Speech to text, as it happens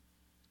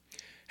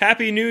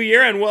Happy New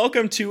Year and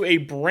welcome to a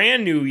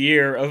brand new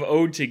year of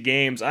Ode to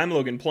Games. I'm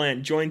Logan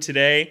Plant, joined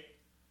today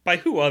by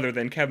who other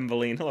than Kevin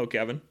Valine. Hello,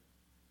 Kevin.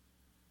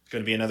 It's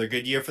going to be another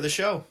good year for the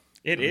show.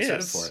 I'm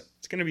excited for it.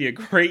 It's going to be a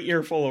great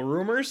year full of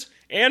rumors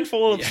and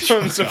full of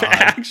some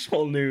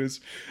actual news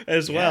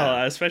as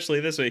well, especially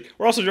this week.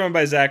 We're also joined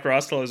by Zach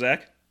Ross. Hello,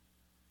 Zach.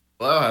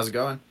 Hello, how's it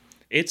going?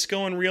 It's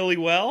going really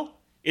well.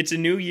 It's a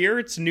new year.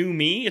 It's new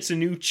me. It's a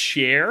new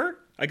chair.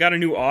 I got a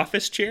new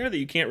office chair that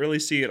you can't really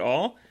see at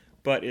all,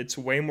 but it's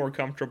way more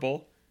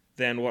comfortable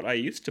than what I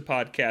used to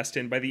podcast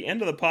in. By the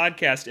end of the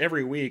podcast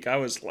every week, I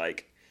was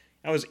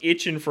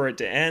itching for it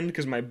to end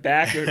because my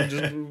back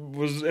just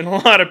was in a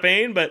lot of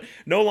pain, but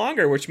no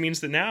longer, which means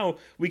that now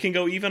we can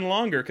go even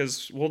longer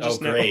because we'll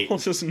just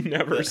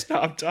never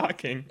stop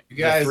talking. You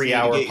guys, the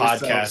 3-hour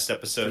podcast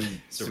episode.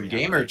 Some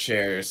gamer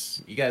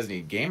chairs. You guys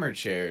need gamer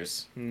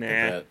chairs.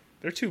 Nah,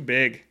 they're too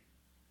big.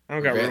 I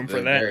don't got room for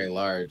that. Very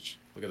large.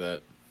 Look at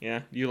that.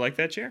 Yeah, do you like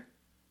that chair?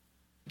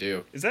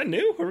 Do. Is that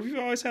new, or have you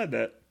always had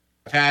that?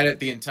 I've had it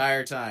the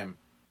entire time.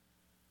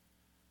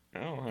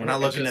 Oh, we're not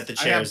looking at the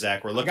chair,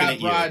 Zach. We're looking at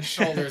you. I got broad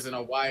shoulders and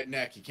a wide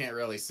neck. You can't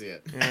really see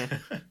it.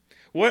 Yeah.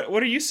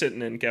 What are you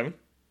sitting in, Kevin?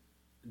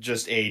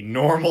 Just a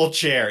normal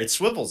chair. It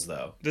swivels,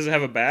 though. Does it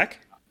have a back?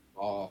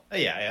 Oh,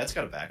 yeah, it's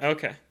got a back.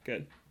 Okay,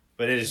 good.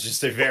 But it is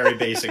just a very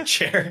basic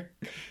chair.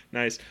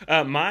 Nice.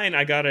 Mine,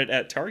 I got it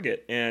at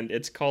Target, and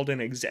it's called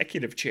an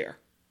executive chair.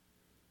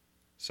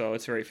 So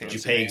it's very fancy.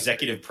 Did you pay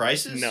executive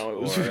prices? No,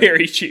 it was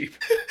very cheap.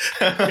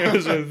 It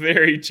was a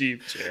very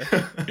cheap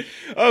chair.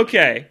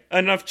 Okay,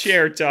 enough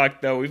chair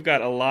talk, though. We've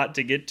got a lot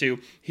to get to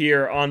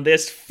here on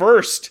this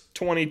first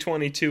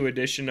 2022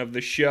 edition of the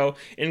show,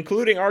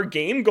 including our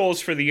game goals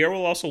for the year.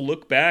 We'll also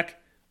look back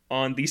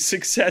on the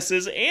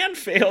successes and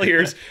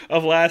failures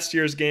of last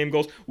year's game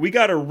goals. We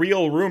got a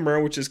real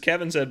rumor, which, as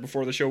Kevin said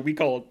before the show, we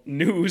call it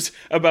news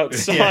about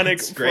Sonic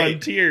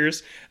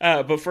Frontiers.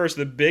 But first,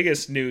 the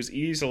biggest news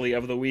easily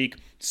of the week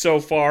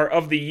so far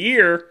of the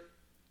year,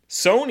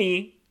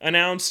 Sony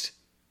announced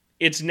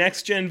its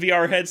next-gen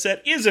VR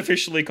headset is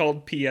officially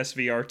called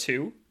PSVR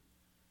 2.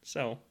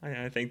 So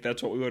I think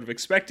that's what we would have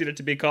expected it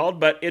to be called,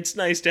 but it's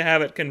nice to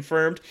have it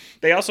confirmed.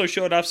 They also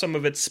showed off some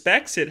of its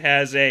specs. It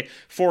has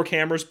 4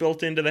 cameras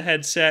built into the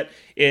headset.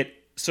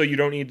 So you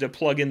don't need to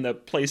plug in the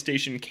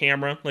PlayStation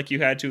camera like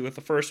you had to with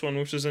the first one,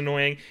 which was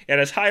annoying. It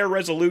has higher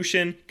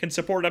resolution, can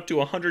support up to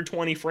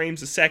 120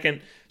 frames a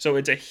second, so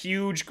it's a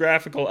huge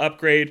graphical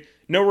upgrade.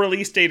 No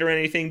release date or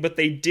anything, but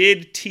they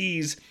did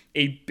tease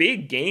a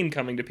big game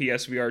coming to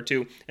PSVR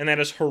 2, and that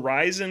is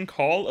Horizon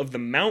Call of the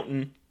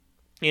Mountain.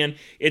 And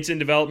it's in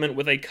development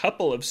with a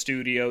couple of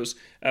studios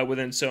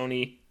within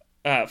Sony.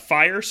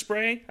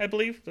 Firespray, I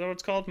believe, is that what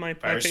it's called? My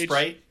page.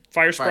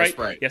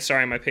 Firesprite. Yeah,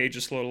 sorry, my page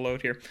is slow to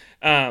load here.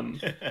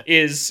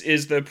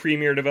 Is the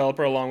premier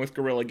developer along with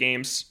Guerrilla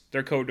Games.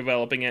 They're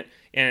co-developing it.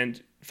 And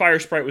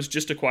Firesprite was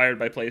just acquired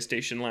by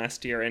PlayStation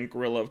last year. And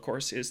Guerrilla, of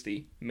course, is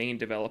the main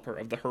developer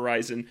of the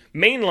Horizon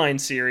mainline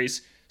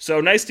series. So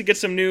nice to get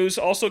some news.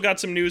 Also got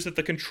some news that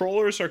the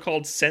controllers are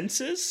called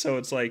Senses. So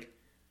it's like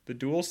the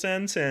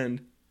DualSense and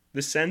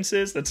the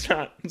Senses. It's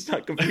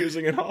not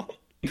confusing at all.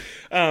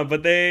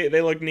 But they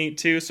look neat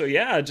too. So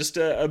yeah, just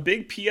a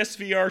big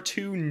PSVR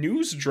 2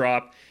 news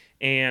drop.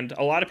 And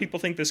a lot of people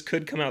think this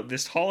could come out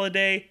this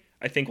holiday.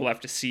 I think we'll have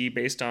to see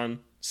based on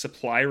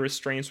supply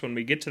restraints when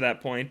we get to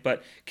that point.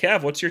 But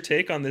Kev, what's your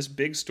take on this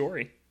big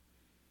story?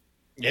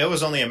 Yeah, it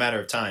was only a matter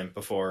of time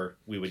before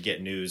we would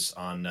get news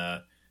on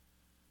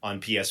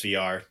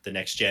PSVR, the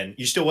next gen.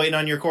 You still waiting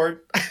on your cord?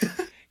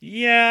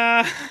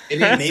 Yeah.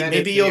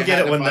 Maybe you'll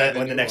get it when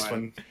the next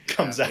one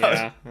comes out.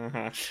 Yeah.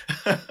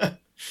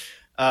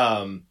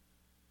 Uh-huh.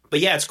 But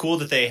yeah, it's cool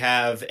that they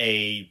have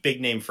a big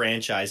name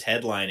franchise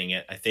headlining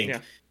it. I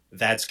think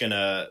that's going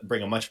to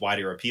bring a much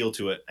wider appeal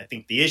to it. I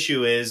think the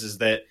issue is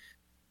that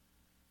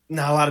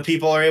not a lot of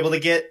people are able to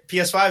get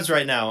PS5s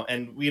right now,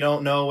 and we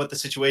don't know what the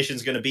situation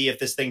is going to be if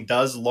this thing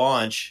does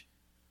launch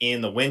in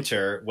the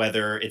winter,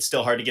 whether it's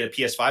still hard to get a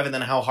PS5 and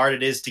then how hard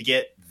it is to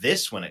get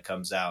this when it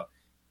comes out.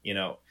 You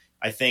know,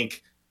 I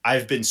think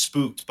I've been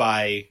spooked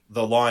by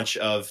the launch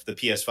of the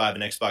PS5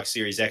 and Xbox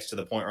Series X to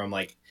the point where I'm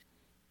like,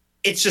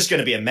 it's just going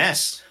to be a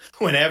mess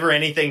whenever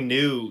anything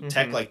new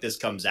tech like this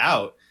comes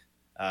out.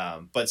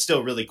 But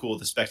still really cool,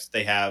 the specs that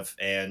they have,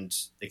 and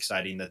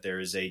exciting that there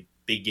is a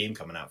big game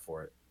coming out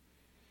for it.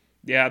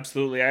 Yeah,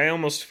 absolutely. I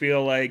almost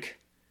feel like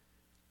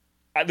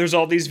there's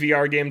all these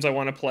VR games I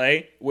want to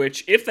play,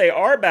 which if they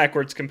are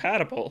backwards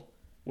compatible,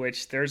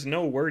 which there's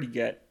no word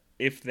yet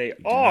if they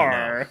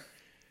are,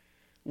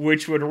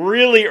 which would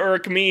really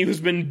irk me,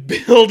 who's been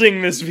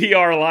building this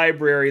VR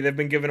library. They've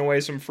been giving away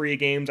some free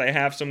games. I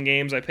have some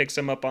games. I picked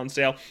some up on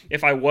sale.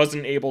 If I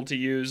wasn't able to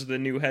use the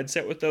new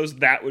headset with those,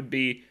 that would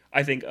be,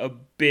 I think, a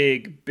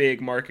big,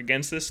 big mark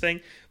against this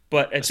thing.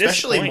 But at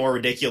especially this point, more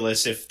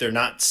ridiculous if they're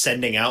not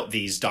sending out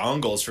these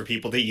dongles for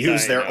people to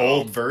use their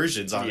old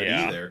versions on it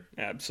either.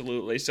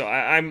 Absolutely. So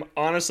I'm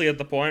honestly at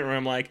the point where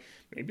I'm like,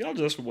 maybe I'll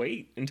just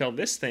wait until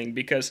this thing,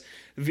 because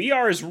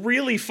VR is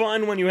really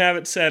fun when you have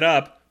it set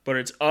up, but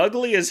it's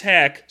ugly as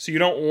heck, so you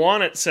don't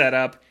want it set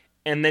up.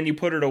 and then you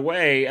put it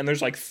away, and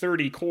there's like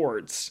 30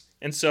 chords.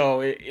 And so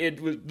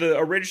the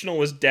original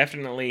was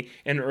definitely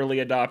an early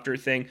adopter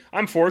thing.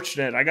 I'm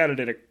fortunate. I got it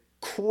at a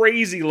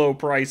crazy low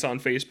price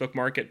on Facebook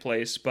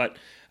Marketplace, but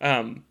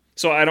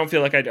so I don't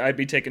feel like I'd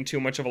be taking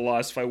too much of a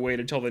loss if I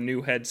waited till the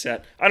new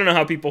headset. I don't know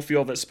how people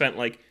feel that spent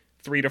like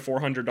 $300 to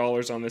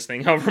 $400 on this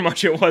thing, however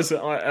much it was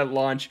at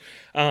launch.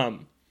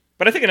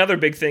 But I think another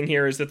big thing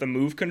here is that the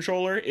Move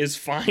controller is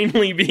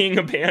finally being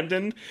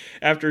abandoned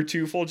after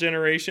 2 full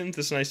generations.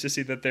 It's nice to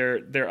see that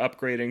they're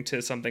upgrading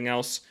to something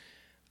else.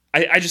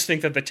 I just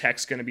think that the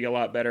tech's going to be a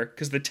lot better,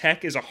 because the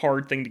tech is a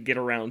hard thing to get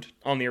around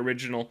on the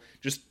original.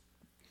 Just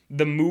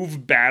the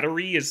Move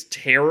battery is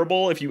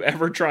terrible if you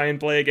ever try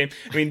and play a game.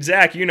 I mean,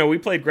 Zach, we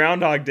played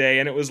Groundhog Day,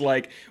 and it was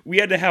like we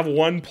had to have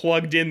one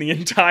plugged in the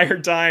entire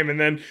time, and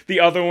then the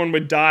other one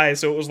would die,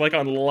 so it was like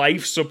on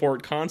life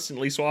support,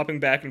 constantly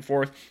swapping back and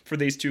forth for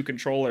these 2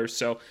 controllers.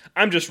 So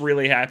I'm just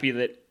really happy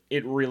that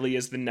it really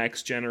is the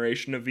next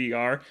generation of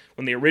VR,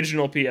 when the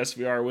original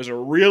PSVR was a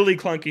really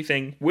clunky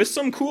thing with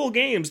some cool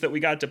games that we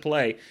got to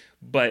play,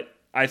 but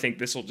I think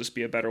this will just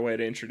be a better way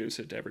to introduce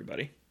it to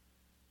everybody.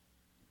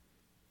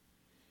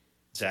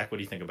 Zach, what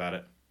do you think about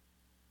it?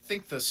 I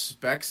think the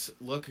specs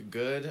look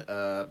good,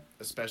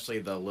 especially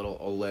the little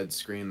OLED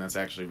screen. That's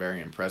actually very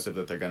impressive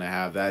that they're going to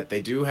have that.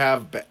 They do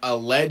have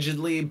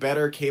allegedly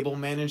better cable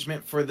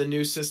management for the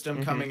new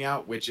system coming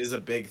out, which is a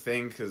big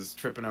thing, because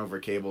tripping over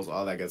cables,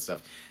 all that good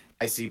stuff.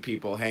 I see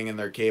people hanging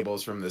their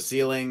cables from the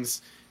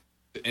ceilings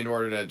in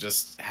order to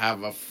just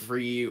have a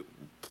free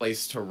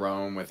place to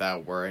roam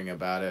without worrying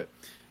about it.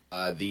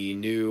 The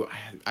new,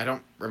 I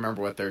don't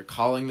remember what they're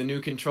calling the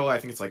new controller. I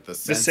think it's like the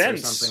Sense or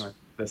something like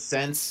the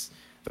Sense.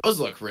 Those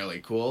look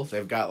really cool.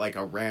 They've got like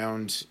a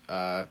round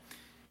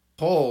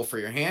hole for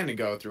your hand to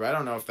go through. I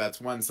don't know if that's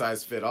one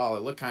size fit all.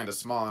 It looked kind of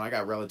small, and I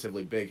got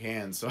relatively big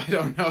hands, so I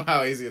don't know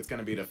how easy it's going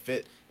to be to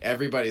fit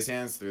everybody's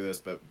hands through this,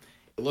 but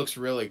it looks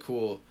really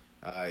cool.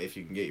 If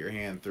you can get your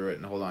hand through it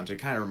and hold on to it.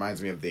 It kind of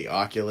reminds me of the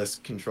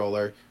Oculus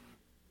controller.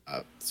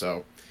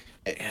 So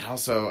it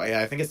also,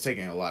 I think it's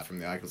taking a lot from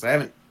the Oculus. I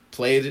haven't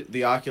played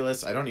the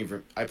Oculus.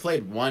 I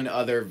played one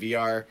other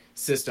VR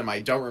system. I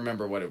don't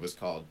remember what it was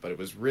called, but it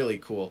was really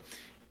cool.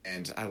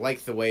 And I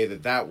like the way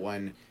that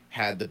one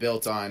had the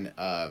built-on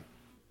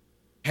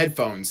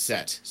headphone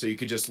set. So you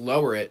could just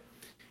lower it,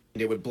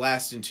 and it would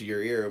blast into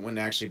your ear. It wouldn't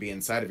actually be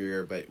inside of your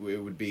ear, but it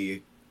would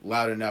be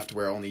loud enough to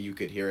where only you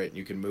could hear it, and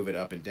you can move it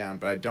up and down.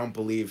 But I don't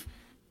believe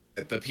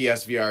that the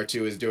PSVR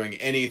 2 is doing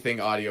anything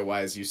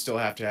audio-wise. You still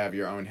have to have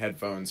your own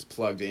headphones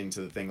plugged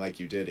into the thing like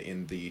you did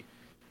in the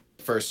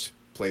first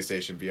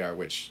PlayStation VR,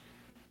 which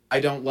I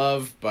don't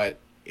love, but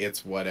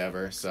it's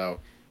whatever. So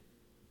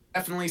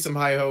definitely some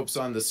high hopes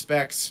on the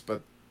specs,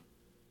 but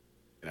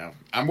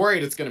I'm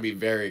worried it's going to be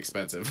very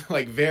expensive.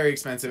 Like, very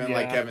expensive. And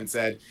like Kevin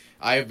said,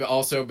 I've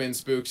also been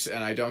spooked,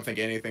 and I don't think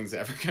anything's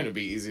ever going to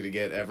be easy to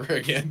get ever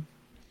again.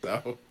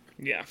 So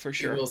yeah, for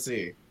sure. We'll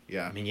see.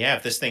 Yeah. I mean,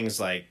 if this thing's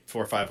like $400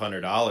 or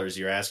 $500,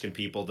 you're asking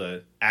people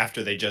to,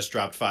 after they just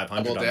dropped $500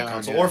 on the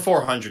console, or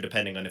 $400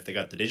 depending on if they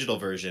got the digital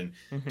version,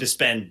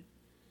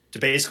 to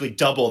basically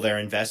double their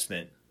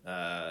investment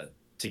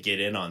to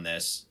get in on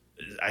this.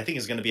 I think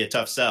it's going to be a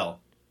tough sell.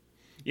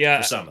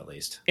 Yeah, for some at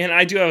least. And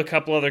I do have a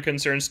couple other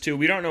concerns too.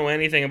 We don't know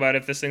anything about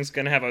if this thing's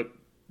going to have a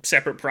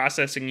separate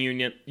processing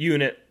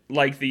unit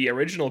like the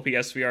original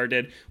PSVR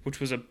did, which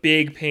was a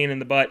big pain in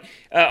the butt.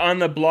 On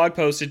the blog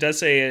post, it does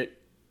say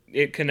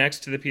it connects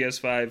to the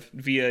PS5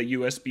 via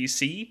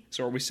USB-C.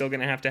 So are we still going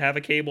to have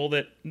a cable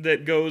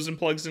that goes and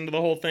plugs into the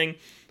whole thing?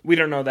 We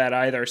don't know that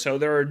either. So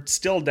there are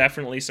still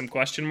definitely some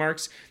question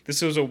marks.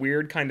 This was a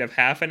weird kind of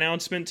half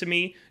announcement to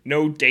me.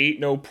 No date,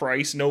 no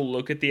price, no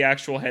look at the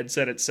actual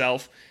headset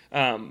itself.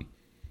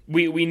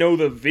 We know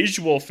the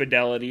visual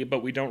fidelity,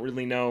 but we don't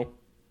really know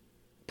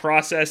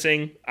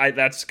processing.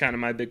 That's kind of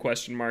my big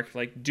question mark.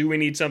 Like, do we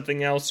need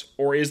something else,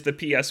 or is the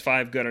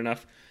PS5 good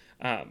enough?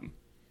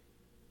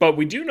 But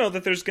we do know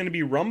that there's going to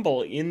be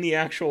rumble in the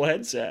actual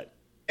headset.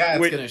 Yeah,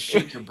 it's going to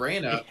shake your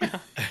brain up.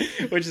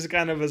 Which is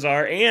kind of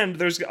bizarre. And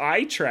there's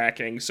eye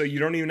tracking, so you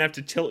don't even have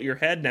to tilt your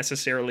head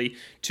necessarily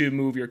to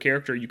move your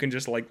character. You can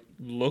just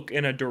look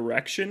in a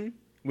direction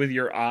with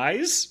your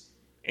eyes,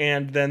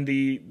 and then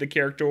the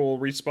character will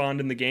respond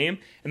in the game.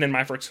 And then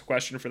my first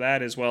question for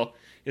that is, well,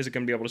 is it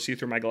going to be able to see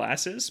through my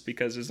glasses?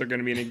 Because is there going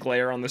to be any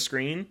glare on the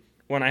screen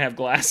when I have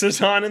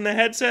glasses on in the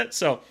headset?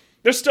 So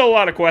there's still a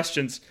lot of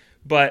questions,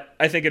 but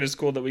I think it is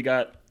cool that we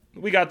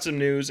got some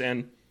news,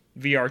 and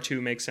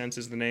VR2 makes sense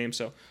as the name.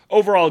 So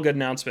overall, good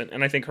announcement,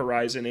 and I think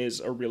Horizon is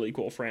a really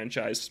cool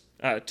franchise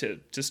to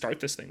start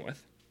this thing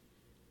with.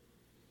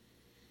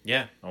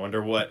 Yeah, I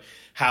wonder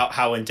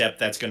how in depth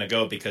that's going to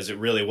go, because it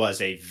really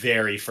was a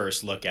very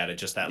first look at it,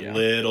 just that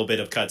little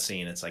bit of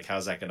cutscene. It's like,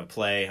 how's that going to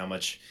play? How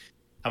much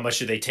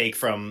do they take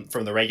from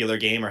the regular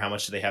game, or how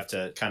much do they have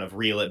to kind of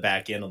reel it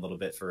back in a little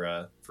bit for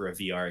a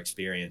VR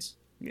experience?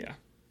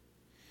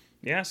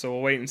 Yeah, so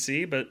we'll wait and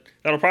see, but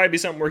that'll probably be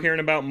something we're hearing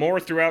about more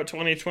throughout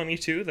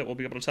 2022 that we'll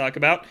be able to talk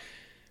about.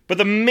 But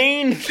the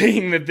main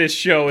thing that this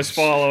show is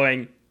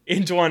following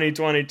in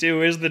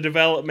 2022 is the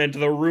development,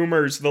 the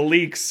rumors, the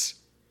leaks,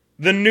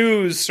 the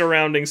news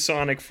surrounding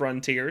Sonic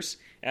Frontiers.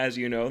 As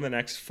you know, the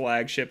next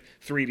flagship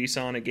 3D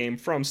Sonic game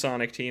from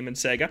Sonic Team and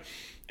Sega.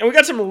 And we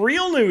got some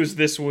real news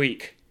this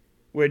week,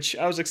 which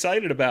I was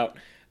excited about.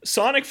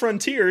 Sonic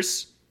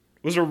Frontiers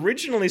was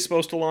originally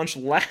supposed to launch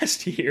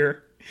last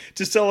year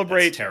to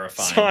celebrate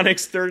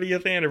Sonic's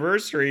 30th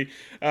anniversary,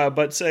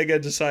 but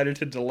Sega decided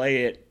to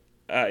delay it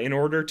in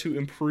order to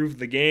improve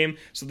the game.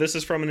 So this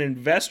is from an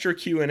investor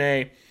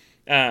Q&A,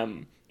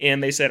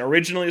 and they said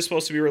originally it was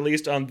supposed to be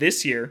released on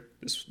this year.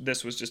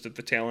 This was just at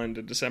the tail end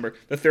of December,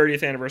 the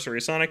 30th anniversary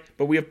of Sonic,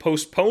 but we have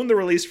postponed the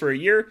release for a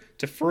year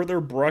to further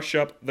brush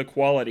up the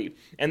quality.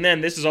 And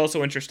then, this is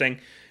also interesting,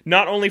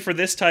 not only for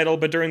this title,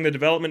 but during the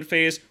development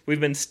phase, we've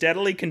been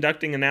steadily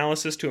conducting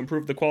analysis to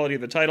improve the quality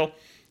of the title,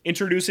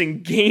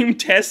 introducing game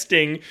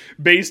testing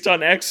based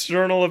on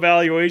external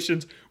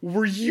evaluations.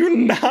 Were you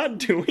not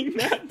doing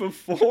that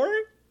before?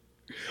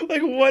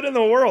 Like, what in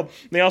the world?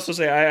 They also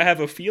say, I have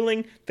a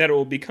feeling that it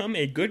will become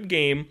a good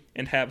game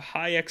and have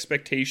high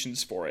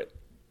expectations for it.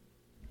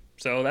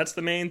 So that's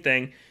the main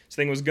thing. This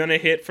thing was going to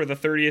hit for the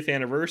 30th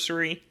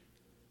anniversary.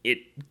 It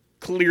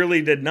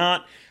clearly did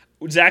not.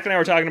 Zach and I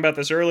were talking about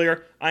this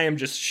earlier. I am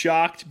just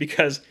shocked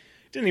because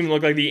it didn't even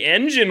look like the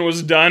engine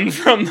was done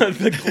from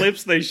the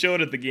clips they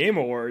showed at the Game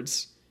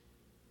Awards.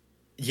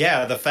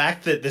 Yeah, the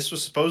fact that this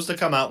was supposed to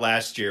come out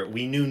last year,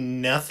 we knew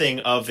nothing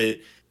of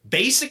it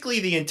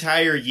basically the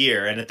entire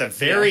year, and at the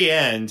very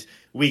end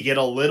we get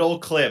a little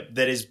clip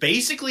that is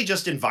basically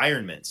just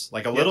environments,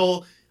 like a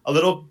little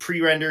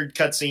pre-rendered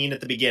cutscene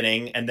at the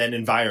beginning and then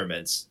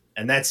environments,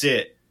 and that's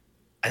it.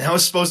 And that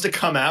was supposed to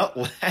come out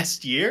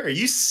last year? Are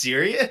you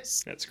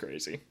serious? That's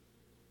crazy.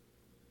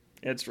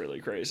 It's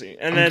really crazy.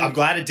 And then I'm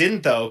glad it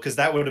didn't, though, because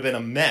that would have been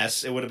a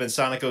mess. It would have been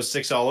Sonic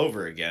 06 all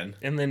over again.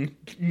 And then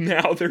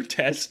now they're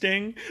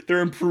testing, they're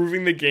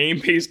improving the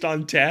game based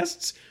on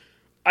tests.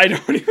 I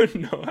don't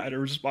even know how to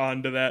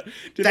respond to that.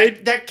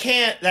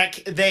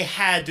 They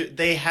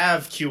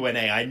have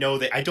Q&A. I know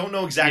that. I don't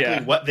know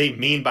exactly what they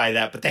mean by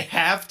that, but they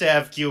have to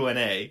have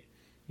Q&A.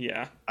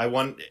 Yeah. I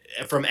want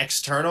from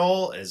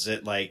external. Is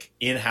it like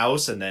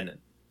in-house and then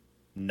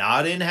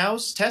not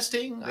in-house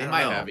testing? They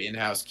might have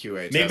in-house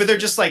QA. Maybe they're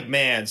just like,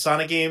 man,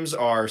 Sonic games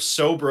are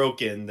so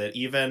broken that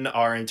even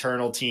our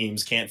internal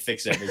teams can't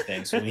fix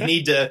everything. So we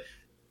need to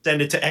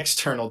send it to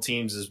external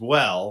teams as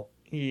well.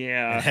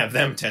 Yeah. And have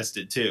them test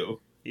it too.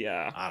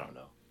 Yeah. I don't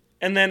know.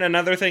 And then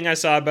another thing I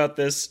saw about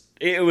this,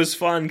 it was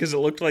fun because it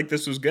looked like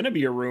this was going to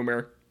be a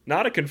rumor,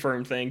 not a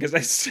confirmed thing, because I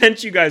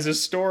sent you guys a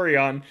story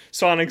on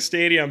Sonic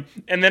Stadium,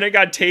 and then it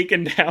got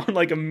taken down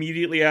like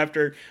immediately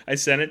after I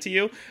sent it to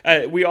you.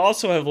 We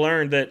also have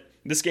learned that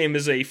this game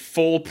is a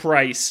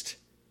full-priced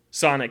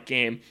Sonic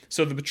game.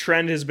 So the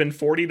trend has been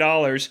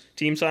 $40.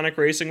 Team Sonic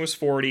Racing was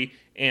 $40,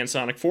 and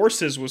Sonic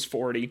Forces was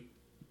 $40.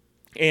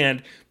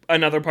 And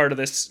another part of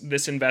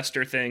this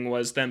investor thing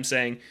was them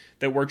saying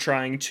that we're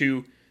trying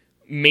to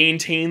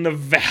maintain the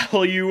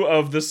value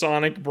of the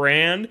Sonic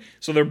brand,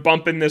 so they're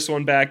bumping this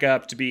one back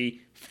up to be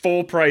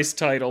full price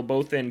title,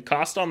 both in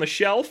cost on the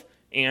shelf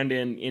and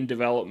in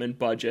development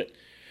budget.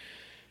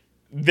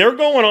 They're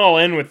going all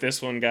in with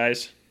this one,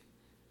 guys.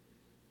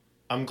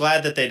 I'm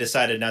glad that they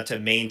decided not to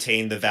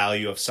maintain the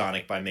value of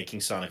Sonic by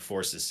making Sonic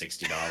Forces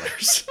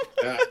 $60.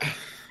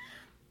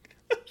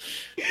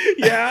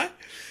 Yeah.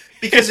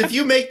 Because if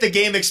you make the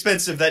game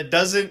expensive, that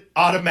doesn't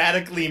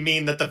automatically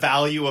mean that the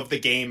value of the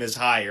game is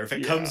higher. If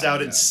it comes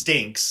out and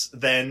stinks,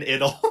 then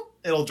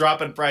it'll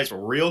drop in price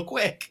real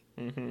quick.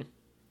 Mm-hmm.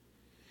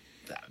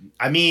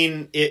 I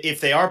mean, if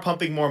they are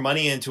pumping more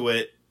money into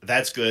it,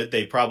 that's good.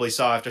 They probably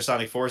saw after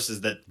Sonic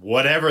Forces that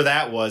whatever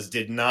that was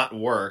did not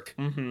work.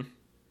 Mm-hmm.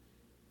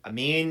 I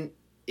mean,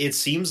 it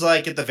seems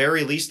like at the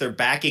very least they're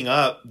backing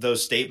up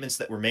those statements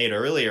that were made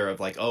earlier of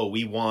like, oh,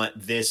 we want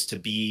this to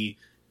be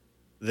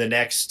the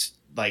next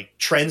like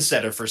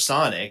trendsetter for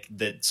Sonic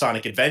that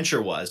Sonic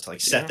Adventure was, to like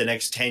set the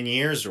next 10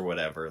 years or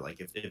whatever. Like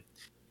if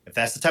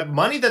that's the type of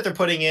money that they're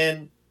putting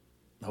in,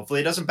 hopefully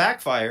it doesn't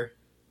backfire.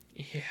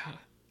 Yeah.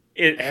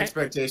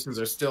 Expectations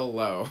are still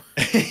low.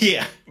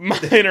 Yeah.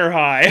 Mine are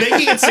high.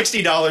 Making it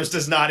 $60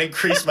 does not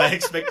increase my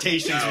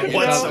expectations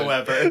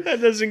whatsoever. That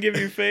doesn't give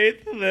you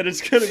faith that it's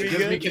going to be good. It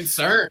gives me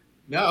concern.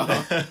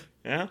 No.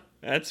 Yeah,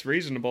 that's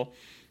reasonable.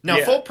 Now,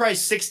 full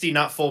price 60,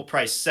 not full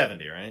price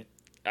 70, right?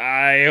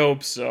 I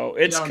hope so.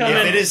 It's coming.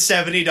 If it is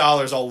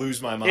 $70, I'll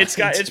lose my mind. It's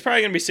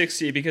probably going to be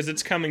 60 because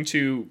it's coming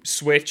to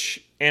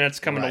Switch and it's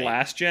coming to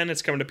last gen.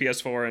 It's coming to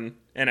PS4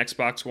 and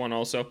Xbox One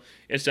also.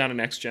 It's not an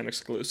next gen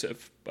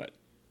exclusive, but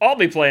I'll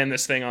be playing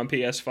this thing on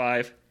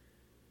PS5.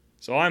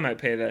 So I might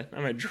pay that.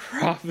 I might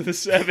drop the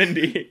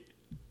 70.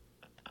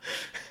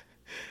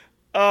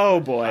 Oh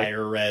boy.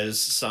 Higher res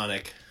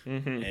Sonic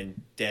and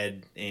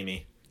dead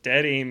Amy.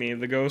 Dead Amy,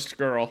 the ghost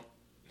girl.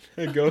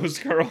 The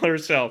ghost girl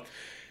herself.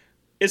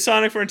 Is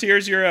Sonic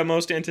Frontiers your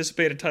most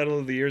anticipated title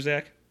of the year,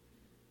 Zach?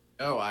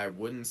 Oh, I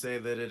wouldn't say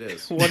that it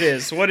is.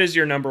 What is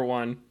your number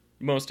one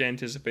most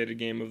anticipated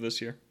game of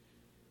this year?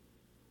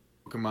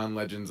 Pokemon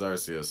Legends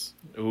Arceus.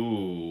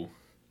 Ooh.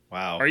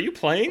 Wow. Are you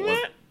playing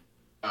that?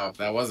 Oh,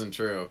 that wasn't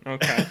true.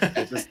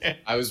 Okay.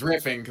 I was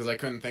riffing because I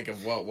couldn't think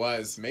of what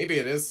was. Maybe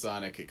it is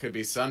Sonic. It could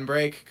be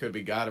Sunbreak. Could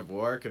be God of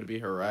War. Could it be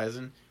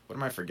Horizon? What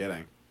am I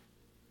forgetting?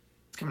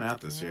 It's coming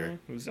out this year.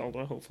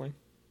 Zelda, hopefully.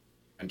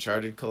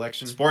 Uncharted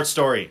Collection. Sports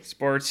Story.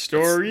 Sports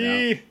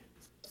Story.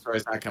 No.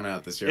 Story's not coming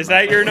out this year. Is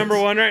that your number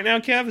one right now,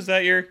 Kev? Is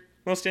that your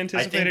most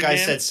anticipated I think game? I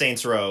said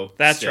Saints Row.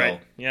 That's still.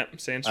 right.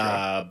 Yep, Saints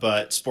Row.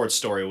 But Sports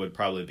Story would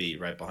probably be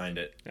right behind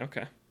it.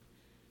 Okay.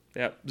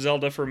 Yep,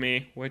 Zelda for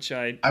me, which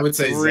I would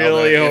say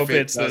really Zelda hope if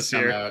it it's does this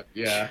year. out.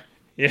 Yeah.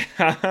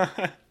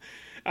 Yeah.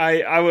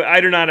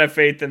 I do not have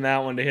faith in that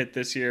one to hit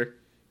this year,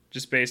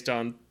 just based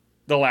on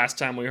the last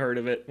time we heard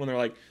of it, when they're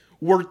like,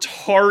 we're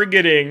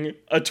targeting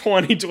a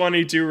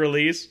 2022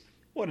 release.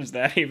 What does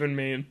that even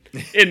mean?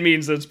 It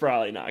means it's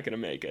probably not going to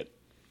make it.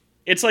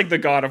 It's like the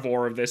God of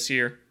War of this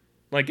year.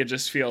 Like, it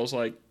just feels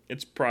like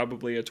it's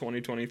probably a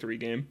 2023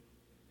 game.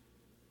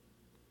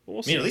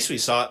 We'll see. I mean, at least we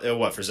saw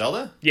what for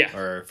Zelda? Yeah,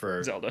 or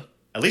for Zelda.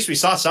 At least we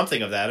saw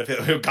something of that. If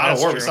it God of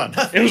War, we saw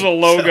nothing. It was a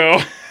logo,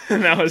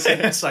 and that was it.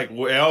 It's like,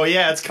 oh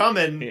yeah, it's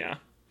coming. Yeah,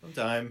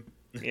 sometime.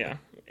 Yeah,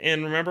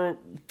 and remember,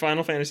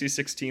 Final Fantasy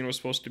 16 was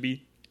supposed to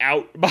be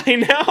out by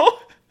now.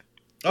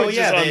 Oh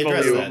yeah, they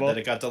addressed that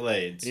it got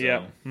delayed. So.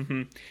 Yeah.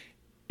 Mm-hmm.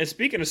 And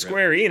speaking of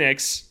Square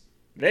Enix,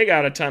 they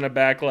got a ton of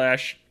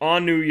backlash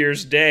on New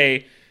Year's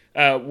Day,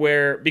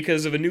 where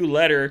because of a new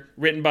letter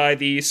written by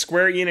the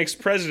Square Enix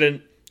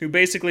president, who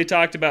basically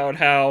talked about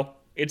how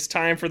it's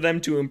time for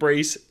them to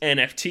embrace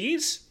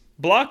NFTs,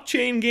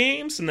 blockchain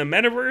games, and the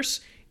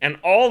metaverse, and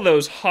all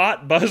those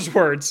hot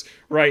buzzwords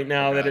right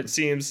now that it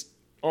seems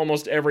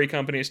almost every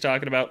company is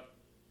talking about.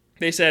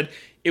 They said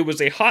it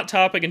was a hot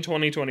topic in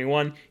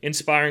 2021,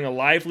 inspiring a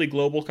lively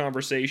global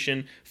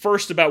conversation,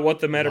 first about what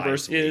the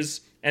metaverse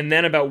is, and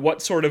then about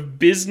what sort of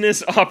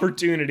business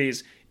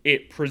opportunities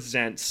it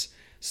presents.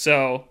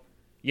 So,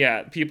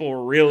 yeah, people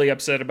were really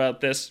upset about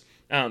this.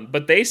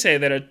 But they say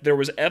that there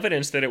was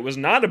evidence that it was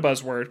not a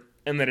buzzword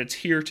and that it's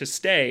here to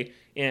stay.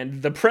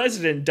 And the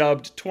president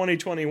dubbed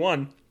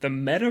 2021 the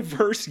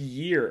metaverse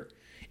year.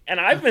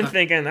 And I've been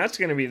thinking that's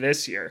going to be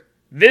this year.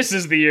 This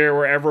is the year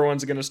where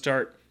everyone's going to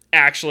start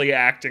actually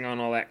acting on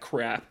all that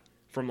crap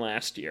from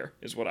last year,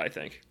 is what I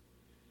think.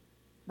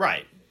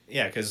 Right.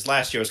 Yeah, because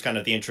last year was kind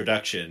of the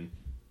introduction.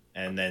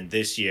 And then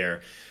this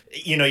year,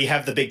 you know, you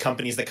have the big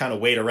companies that kind of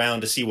wait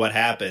around to see what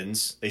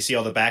happens. They see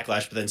all the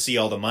backlash, but then see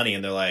all the money,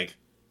 and they're like,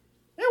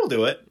 yeah, we'll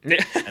do it.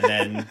 And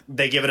then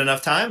they give it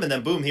enough time, and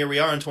then boom, here we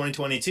are in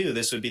 2022.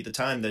 This would be the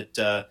time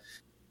that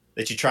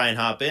you try and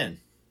hop in.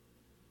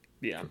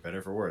 Yeah. For better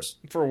or for worse.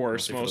 For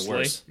worse, mostly.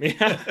 Worse.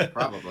 Yeah.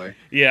 Probably.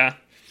 Yeah.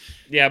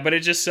 Yeah, but it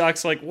just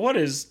sucks. Like, what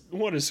is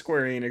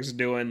Square Enix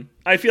doing?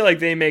 I feel like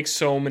they make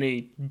so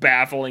many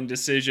baffling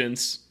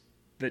decisions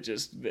that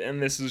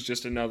and this is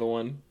just another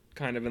one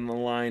kind of in the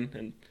line.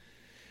 And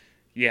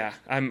yeah,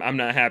 I'm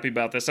not happy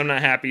about this. I'm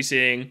not happy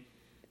seeing,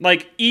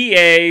 like,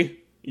 EA,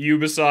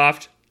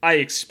 Ubisoft, I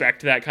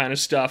expect that kind of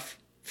stuff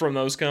from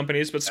those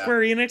companies, but Square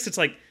Enix, it's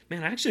like,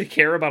 man, I actually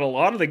care about a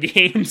lot of the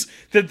games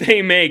that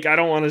they make. I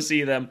don't want to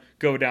see them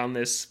go down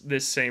this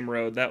same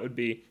road. That would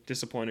be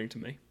disappointing to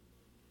me.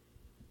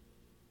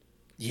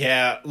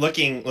 Yeah,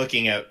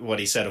 looking at what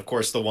he said, of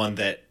course, the one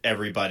that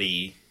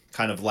everybody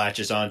kind of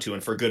latches onto,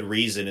 and for good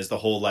reason, is the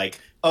whole like,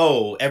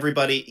 oh,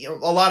 everybody, you know,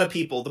 a lot of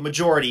people, the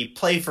majority,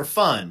 play for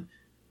fun.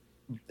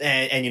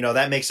 And you know,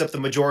 that makes up the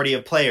majority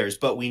of players,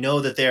 but we know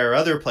that there are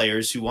other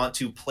players who want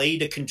to play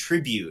to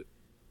contribute.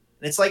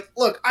 And it's like,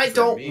 look, I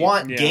don't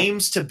want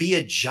games to be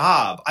a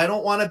job. I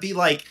don't want to be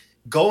like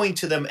going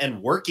to them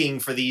and working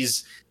for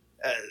these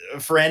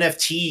for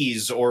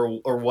NFTs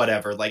or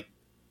whatever. Like,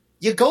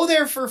 you go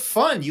there for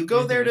fun. You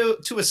go there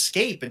to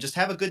escape and just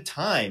have a good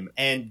time.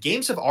 And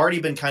games have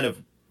already been kind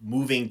of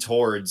moving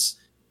towards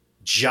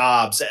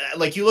jobs.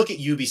 Like, you look at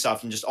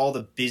Ubisoft and just all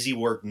the busy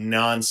work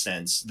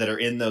nonsense that are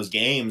in those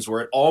games,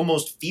 where it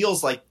almost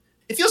feels like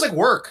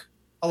work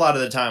a lot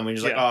of the time, when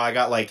you're just like, oh, I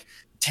got like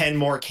 10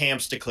 more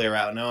camps to clear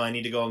out. No, I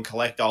need to go and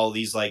collect all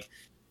these like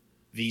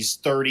these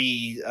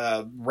 30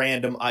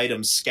 random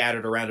items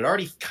scattered around. It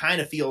already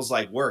kind of feels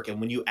like work. And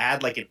when you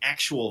add like an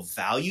actual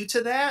value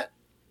to that,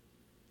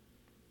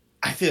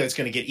 I feel it's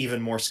going to get even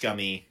more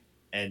scummy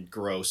and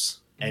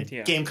gross. And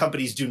game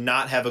companies do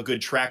not have a good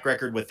track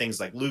record with things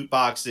like loot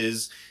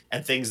boxes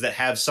and things that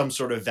have some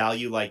sort of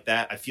value like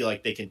that. I feel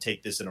like they can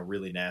take this in a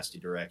really nasty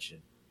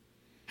direction.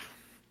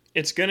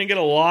 It's going to get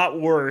a lot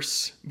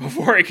worse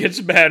before it gets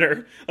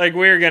better. Like,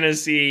 we're going to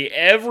see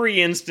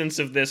every instance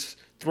of this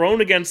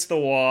thrown against the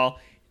wall,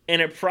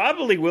 and it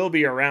probably will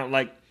be around.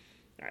 Like,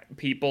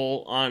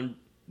 people on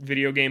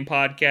video game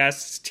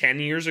podcasts 10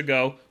 years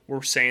ago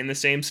were saying the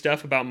same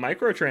stuff about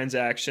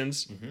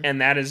microtransactions,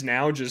 and that is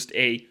now just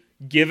a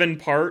given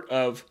part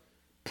of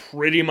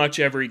pretty much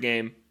every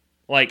game.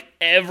 Like,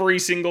 every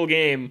single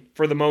game,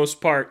 for the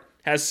most part,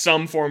 has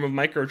some form of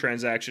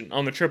microtransaction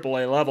on the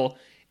AAA level,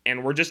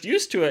 and we're just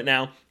used to it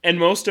now, and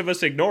most of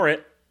us ignore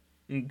it,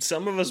 and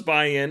some of us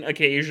buy in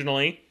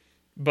occasionally,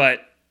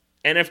 but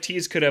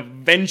NFTs could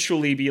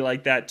eventually be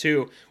like that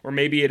too, or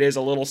maybe it is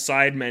a little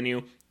side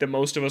menu that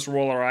most of us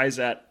roll our eyes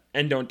at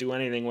and don't do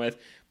anything with.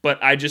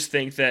 But I just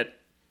think that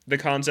the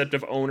concept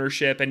of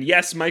ownership, and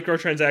yes,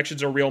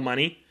 microtransactions are real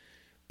money,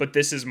 but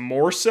this is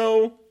more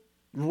so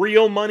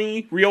real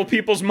money, real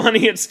people's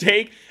money at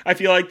stake. I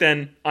feel like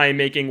then I'm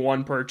making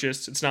one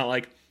purchase. It's not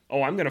like,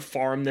 oh, I'm going to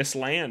farm this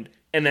land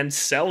and then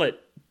sell it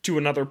to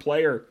another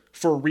player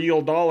for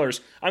real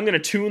dollars. I'm going to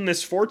tune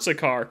this Forza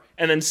car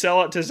and then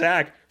sell it to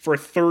Zach for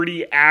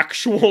 30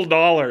 actual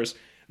dollars.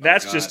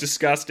 That's just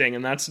disgusting,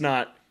 and that's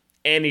not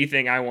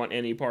anything I want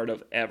any part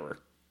of ever.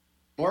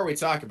 The more we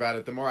talk about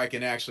it, the more I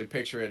can actually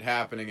picture it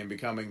happening and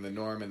becoming the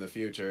norm in the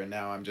future. And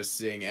now I'm just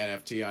seeing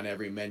NFT on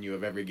every menu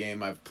of every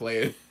game I've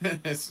played.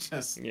 It's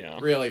just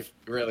really,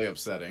 really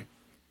upsetting.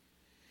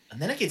 And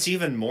then it gets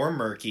even more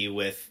murky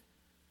with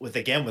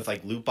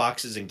like loot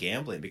boxes and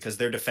gambling, because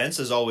their defense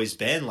has always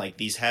been like,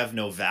 these have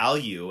no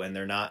value and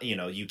they're not,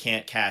 you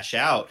can't cash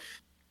out.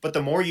 But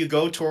the more you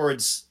go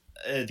towards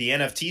the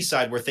NFT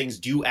side, where things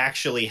do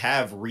actually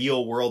have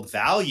real world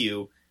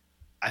value,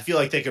 I feel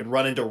like they could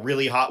run into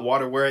really hot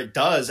water where it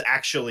does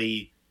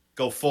actually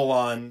go full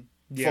on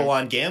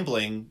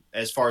gambling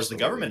as far as the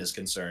government is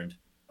concerned.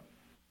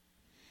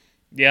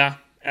 Yeah,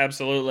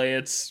 absolutely.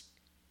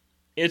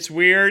 It's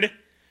weird.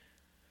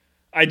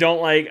 I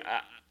don't like.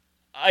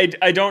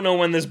 I don't know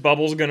when this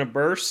bubble's gonna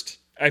burst.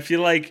 I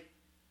feel like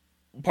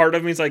part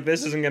of me is like,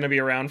 this isn't gonna be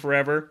around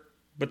forever,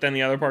 but then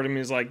the other part of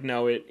me is like,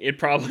 no, it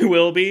probably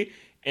will be,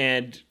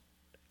 and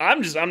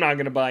I'm not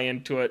gonna buy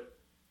into it.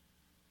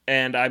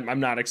 And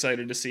I'm not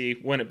excited to see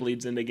when it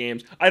bleeds into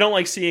games. I don't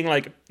like seeing,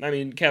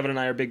 Kevin and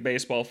I are big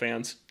baseball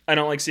fans. I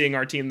don't like seeing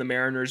our team, the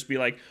Mariners, be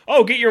like,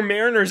 oh, get your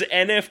Mariners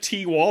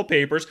NFT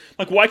wallpapers.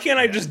 Like, why can't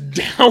I just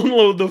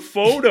download the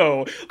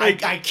photo?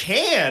 Like, I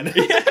can.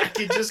 Yeah. I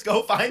can just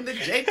go find the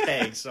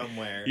JPEG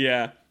somewhere.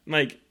 Yeah.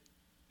 Like,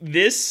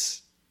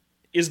 this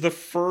is the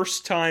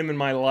first time in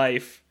my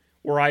life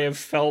where I have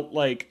felt,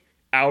 like,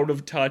 out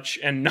of touch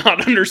and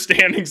not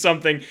understanding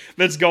something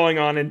that's going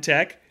on in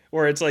tech.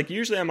 Where it's like,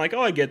 usually I'm like,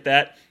 oh, I get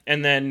that.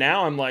 And then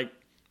now I'm like,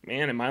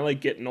 man, am I like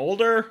getting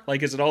older?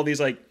 Like, is it all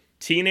these like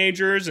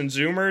teenagers and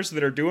Zoomers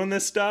that are doing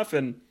this stuff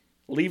and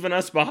leaving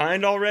us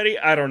behind already?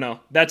 I don't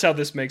know. That's how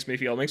this makes me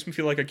feel. It makes me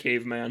feel like a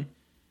caveman.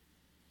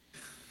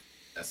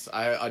 Yes,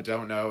 I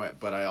don't know,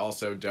 but I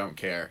also don't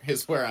care,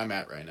 is where I'm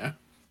at right now.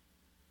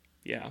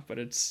 Yeah, but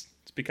it's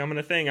becoming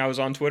a thing. I was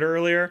on Twitter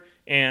earlier,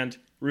 and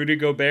Rudy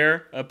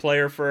Gobert, a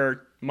player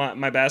for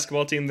my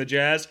basketball team, the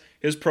Jazz,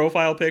 his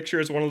profile picture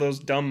is one of those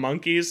dumb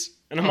monkeys.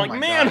 And I'm like,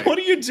 man, what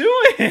are you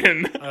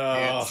doing?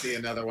 Can't see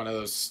another one of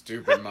those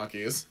stupid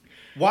monkeys.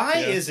 Why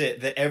is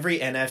it that every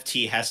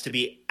NFT has to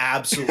be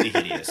absolutely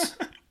hideous?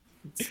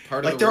 It's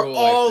part like, of the they're rule,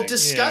 all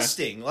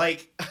disgusting. Yeah.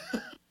 Like,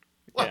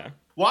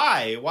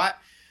 why? Why?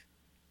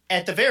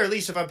 At the very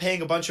least, if I'm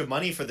paying a bunch of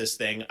money for this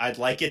thing, I'd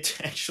like it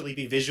to actually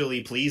be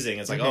visually pleasing.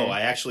 It's like, oh,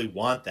 I actually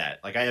want that.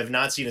 Like, I have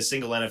not seen a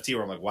single NFT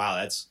where I'm like, wow,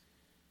 that's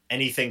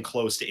anything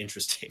close to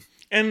interesting.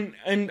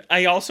 And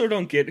I also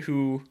don't get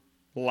who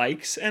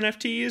likes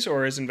NFTs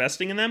or is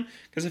investing in them,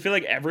 because I feel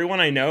like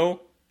everyone I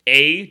know,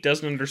 A,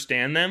 doesn't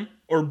understand them,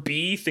 or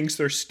B, thinks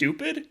they're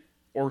stupid,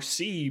 or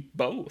C,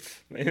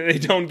 both. They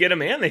don't get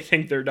them and they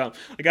think they're dumb.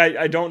 Like,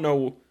 I don't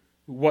know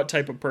what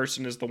type of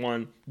person is the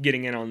one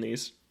getting in on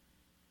these.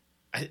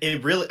 I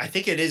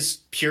think it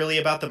is purely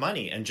about the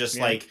money and just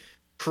like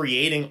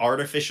creating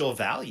artificial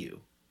value,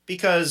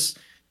 because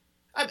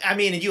I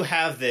mean, you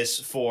have this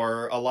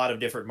for a lot of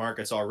different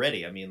markets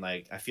already. I mean,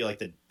 like, I feel like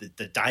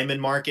the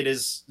diamond market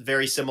is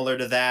very similar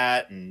to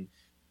that, and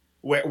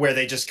where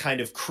they just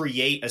kind of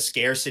create a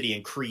scarcity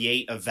and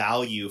create a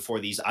value for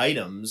these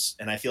items.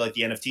 And I feel like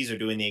the NFTs are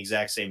doing the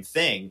exact same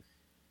thing,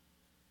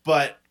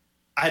 but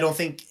I don't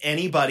think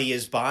anybody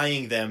is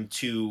buying them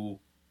to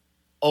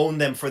own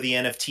them for the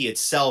NFT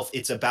itself.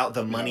 It's about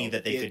the money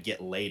that they could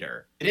get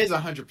later. It is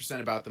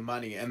 100% about the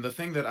money. And the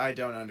thing that I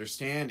don't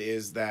understand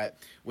is that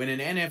when an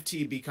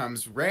NFT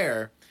becomes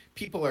rare,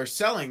 people are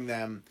selling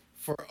them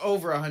for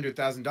over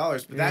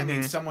 $100,000, but that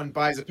means someone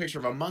buys a picture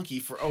of a monkey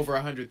for over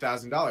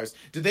 $100,000.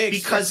 Did they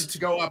expect it to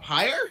go up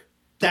higher?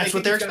 That's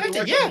what they're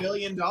expecting. Yeah, $1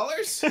 million.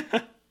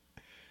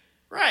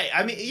 Right.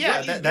 I mean,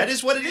 that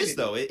is what it is,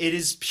 though. It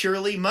is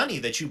purely money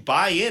that you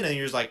buy in, and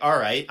you're just like, all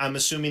right, I'm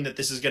assuming that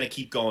this is going to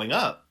keep going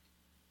up.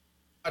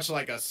 Much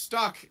like a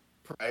stock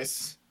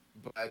price,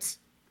 but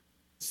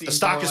the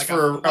stock is like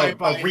for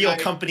a real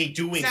company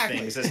doing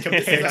things as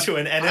compared to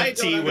an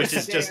NFT, which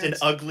is just an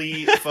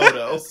ugly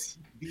photo,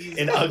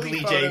 an ugly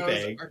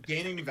JPEG. Are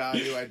gaining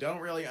value. I don't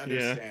really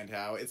understand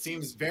how. It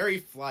seems very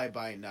fly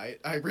by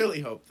night. I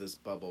really hope this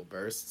bubble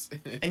bursts.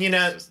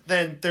 And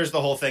then there's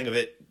the whole thing of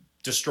it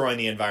destroying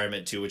the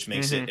environment too, which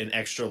makes it an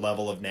extra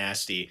level of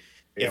nasty.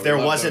 Yeah, if there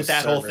wasn't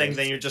that whole thing,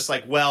 then you're just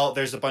like, well,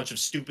 there's a bunch of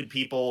stupid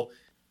people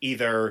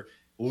either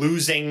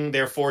losing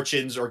their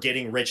fortunes or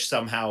getting rich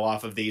somehow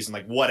off of these, and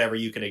like, whatever,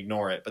 you can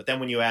ignore it. But then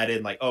when you add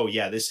in like, oh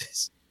yeah, this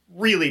is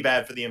really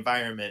bad for the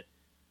environment,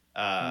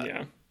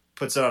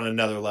 puts it on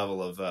another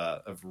level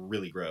of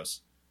really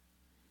gross.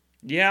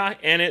 Yeah,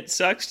 and it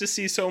sucks to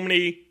see so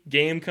many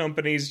game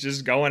companies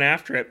just going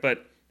after it,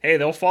 but hey,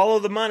 they'll follow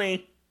the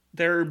money.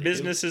 they're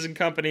businesses and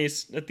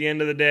companies at the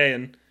end of the day,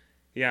 and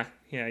yeah,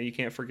 you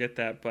can't forget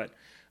that. But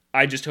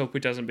I just hope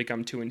it doesn't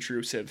become too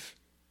intrusive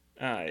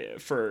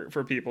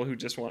for people who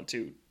just want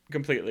to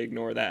completely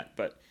ignore that.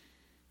 But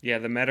yeah,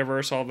 the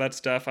metaverse, all that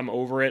stuff, I'm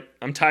over it.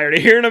 I'm tired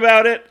of hearing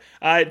about it.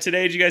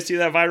 Today, did you guys see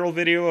that viral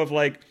video of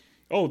like,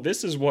 oh,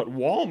 this is what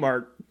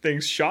Walmart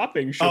thinks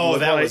shopping should look like? Oh,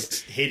 that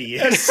was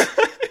hideous.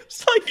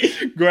 It's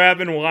like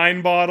grabbing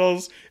wine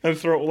bottles and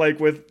throw like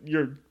with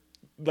your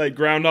like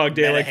Groundhog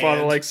Day, like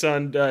Father Like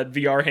Son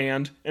VR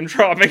hand and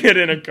dropping it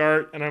in a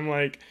cart. And I'm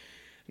like,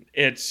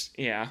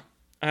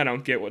 I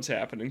don't get what's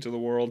happening to the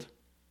world.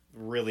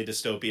 Really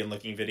dystopian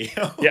looking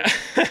video. Yeah.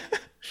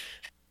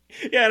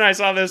 Yeah, and I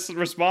saw this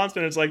response,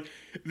 and it's like,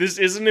 this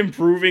isn't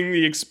improving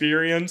the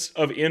experience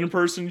of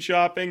in-person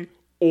shopping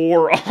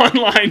or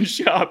online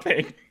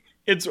shopping.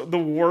 It's the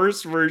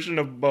worst version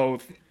of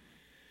both.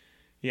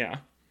 Yeah.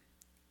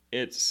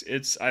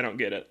 It's I don't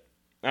get it.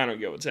 I don't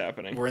get what's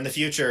happening. We're in the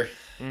future.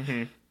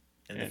 Mm-hmm.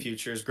 And the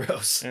future is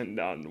gross. And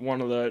not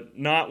one of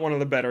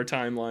the better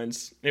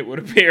timelines, it would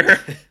appear.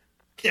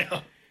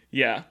 Yeah.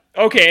 Yeah.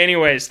 Okay,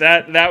 anyways,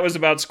 that was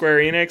about Square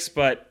Enix,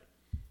 but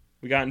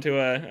we got into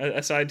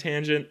a side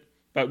tangent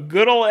about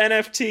good old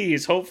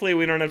NFTs. Hopefully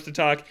we don't have to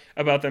talk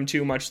about them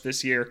too much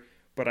this year,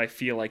 but I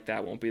feel like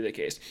that won't be the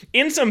case.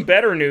 In some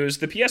better news,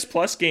 the PS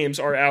Plus games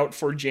are out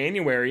for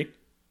January,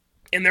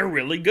 and they're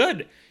really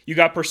good. You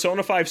got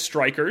Persona 5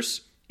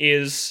 Strikers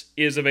is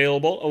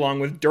available, along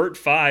with Dirt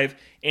 5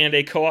 and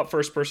a co-op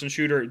first-person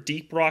shooter,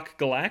 Deep Rock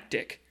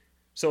Galactic.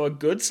 So a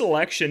good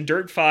selection.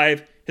 Dirt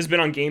 5 has been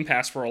on Game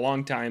Pass for a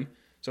long time,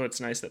 so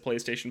it's nice that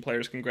PlayStation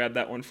players can grab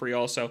that one free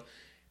also.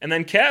 And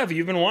then, Kev,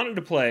 you've been wanting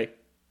to play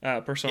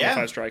Persona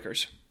 5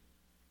 Strikers.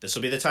 This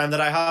will be the time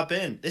that I hop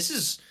in.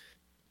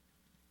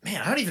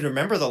 Man, I don't even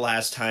remember the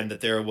last time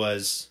that there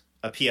was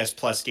a PS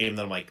Plus game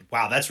that I'm like,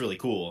 wow, that's really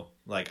cool.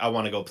 Like, I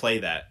want to go play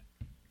that.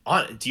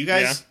 Do you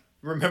guys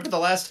remember the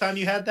last time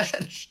you had that?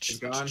 It's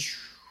gone.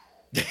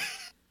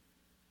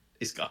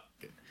 It's gone.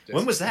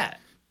 When was that?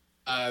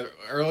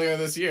 Earlier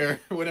this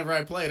year, whenever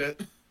I played it.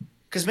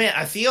 Because, man,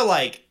 I feel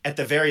like, at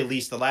the very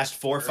least, the last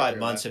 4 or 5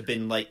 months have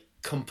been, like,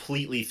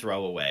 completely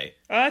throwaway.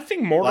 I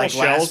think Mortal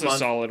Shell's a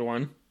solid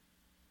one.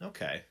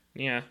 Okay.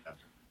 Yeah.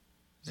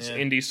 It's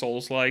indie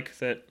Souls-like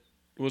that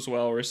was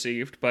well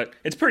received, but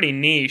it's pretty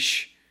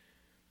niche.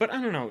 But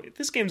I don't know,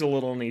 this game's a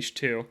little niche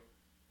too.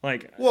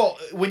 Like, well,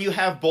 when you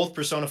have both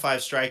Persona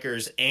 5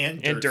 Strikers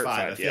and Dirt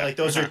 5, I feel like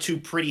those are two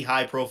pretty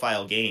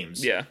high-profile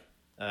games. Yeah.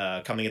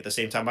 Coming at the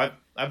same time.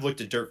 I've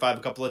looked at Dirt 5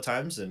 a couple of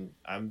times, and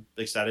I'm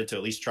excited to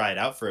at least try it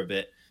out for a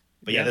bit.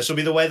 But yeah, this will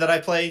be the way that I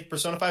play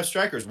Persona 5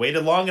 Strikers.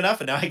 Waited long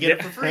enough, and now I get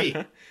it for free.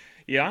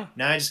 Yeah.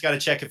 Now I just got to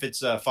check if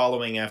it's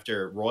following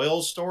after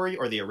Royal's story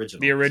or the original.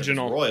 The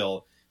original. It's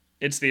Royal.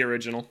 It's the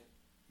original.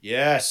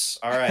 Yes.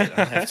 All right. I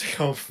don't have to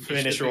go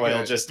finish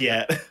Royal just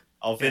yet.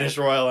 I'll finish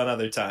Royal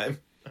another time.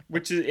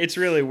 It's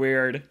really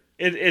weird.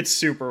 It's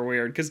super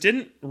weird, because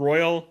didn't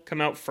Royal come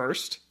out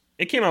first?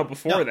 It came out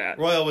before that.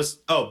 Royal was...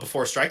 Oh,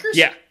 before Strikers?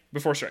 Yeah.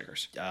 Before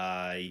Strikers.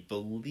 I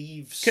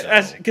believe so.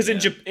 Because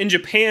in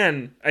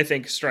Japan, I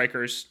think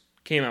Strikers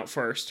came out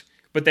first.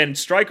 But then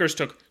Strikers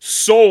took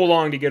so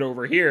long to get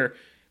over here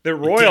that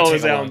Royal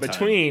is out in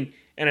between.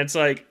 And it's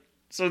like,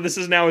 so this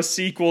is now a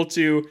sequel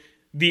to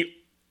the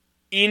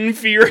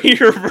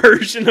inferior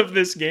version of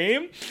this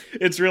game?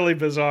 It's really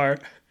bizarre.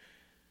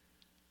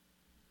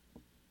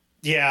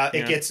 Yeah,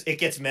 it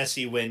gets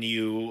messy when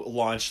you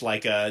launch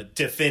like a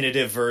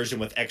definitive version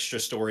with extra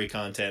story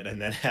content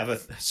and then have a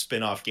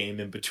spin-off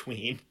game in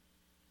between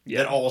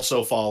that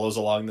also follows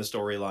along the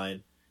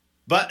storyline.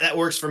 But that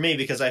works for me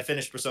because I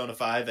finished Persona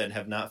 5 and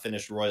have not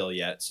finished Royal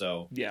yet,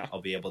 so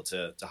I'll be able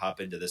to hop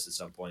into this at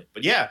some point.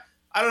 But yeah,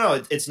 I don't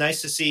know. It's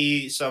nice to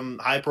see some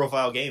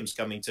high-profile games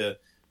coming to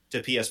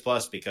PS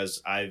Plus,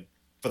 because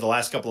for the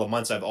last couple of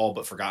months, I've all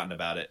but forgotten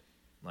about it.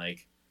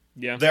 Like,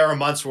 there are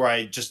months where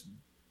I just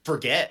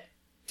forget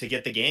to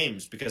get the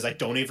games because I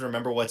don't even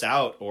remember what's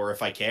out or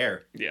if I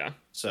care. Yeah.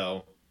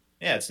 So,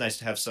 yeah, it's nice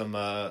to have some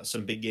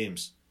big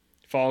games.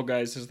 Fall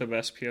Guys is the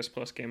best PS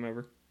Plus game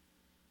ever.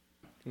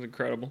 It was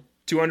incredible.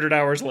 200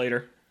 hours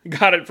later.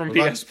 Got it from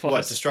PS Plus.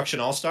 What, Destruction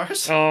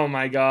All-Stars? Oh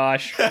my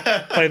gosh.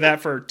 Played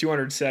that for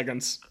 200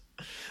 seconds.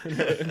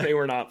 They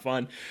were not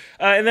fun.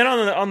 And then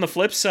on the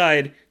flip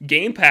side,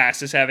 Game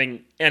Pass is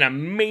having an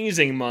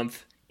amazing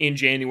month in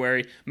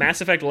January.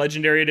 Mass Effect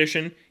Legendary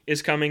Edition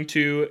is coming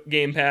to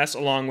Game Pass,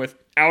 along with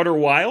Outer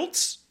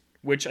Wilds,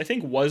 which I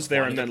think was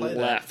there and then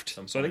left.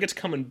 So I think it's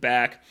coming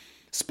back.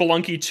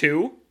 Spelunky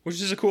 2,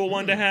 which is a cool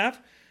one to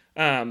have.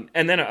 And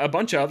then a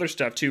bunch of other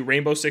stuff too.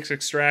 Rainbow Six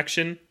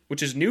Extraction,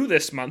 which is new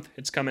this month.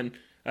 It's coming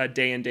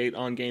day and date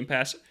on Game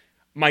Pass.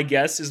 My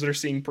guess is they're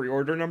seeing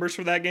pre-order numbers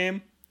for that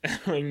game.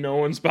 Like, no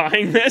one's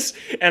buying this,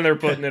 and they're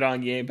putting it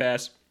on Game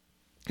Pass.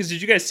 Because did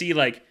you guys see,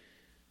 like,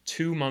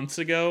 2 months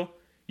ago,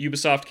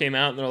 Ubisoft came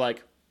out and they're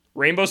like,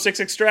 Rainbow Six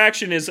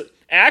Extraction is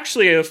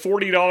actually a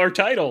 $40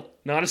 title,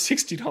 not a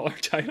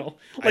 $60 title.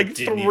 Like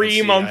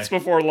 3 months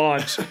before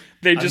launch,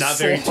 they just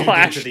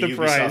slashed the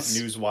price.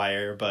 Ubisoft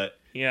Newswire, but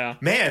Yeah.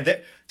 Man,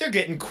 they're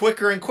getting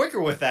quicker and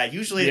quicker with that.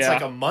 Usually it's Yeah.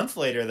 like a month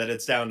later that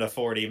it's down to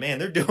 40. Man,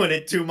 they're doing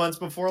it 2 months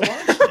before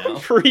launch now.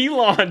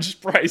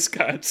 Pre-launch price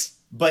cuts.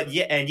 But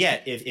yet,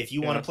 if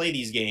you want Yeah. to play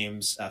these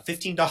games,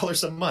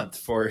 $15 a month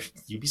for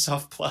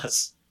Ubisoft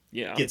Plus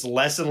Yeah. gets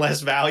less and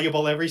less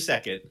valuable every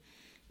second.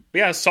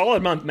 Yeah,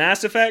 solid month.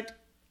 Mass Effect,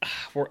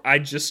 I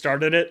just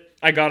started it.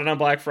 I got it on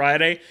Black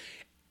Friday.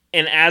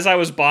 And as I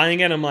was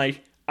buying it, I'm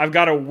like, I've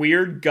got a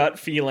weird gut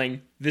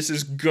feeling this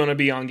is going to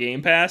be on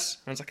Game Pass.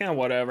 I was like,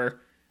 whatever.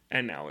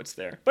 And now it's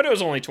there. But it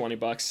was only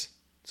 $20.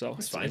 So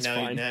it's fine. It's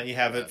fine. Now you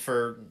have it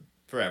for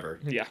forever.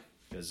 Yeah.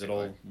 Because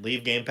it'll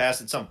leave Game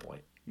Pass at some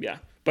point. Yeah.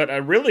 But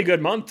a really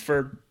good month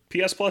for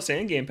PS Plus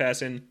and Game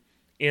Pass in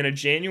a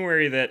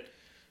January that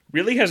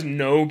really has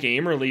no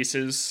game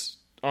releases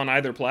on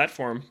either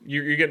platform.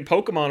 You're getting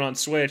Pokemon on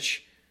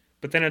Switch,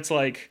 but then it's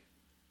like,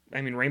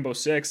 Rainbow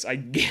Six, I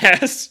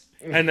guess.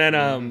 And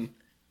then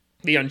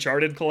the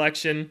Uncharted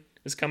collection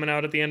is coming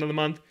out at the end of the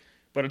month.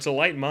 But it's a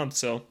light month,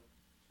 so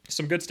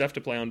some good stuff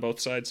to play on both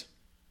sides.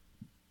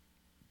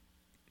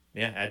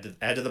 Yeah,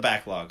 add to the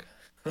backlog.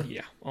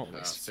 Yeah, always.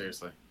 Oh,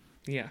 seriously.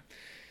 Yeah.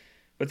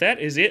 But that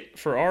is it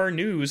for our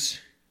news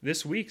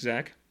this week,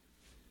 Zach.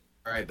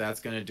 All right,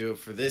 that's going to do it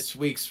for this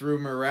week's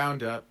Rumor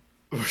Roundup.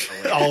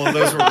 All of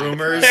those were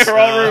rumors. They were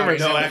all rumors.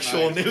 No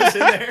actual news in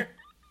there.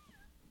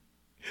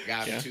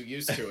 Got too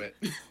used to it.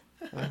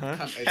 Uh-huh.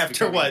 It's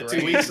After becoming what, 2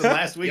 great. weeks and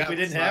last week Yep, we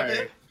didn't have sorry.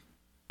 it?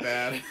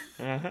 Bad.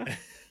 Uh-huh.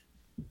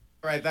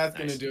 All right, that's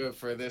going Nice. to do it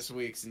for this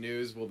week's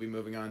news. We'll be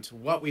moving on to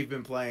what we've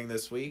been playing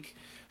this week.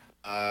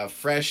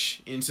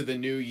 Fresh into the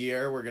new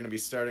year, we're going to be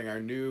starting our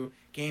new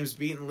games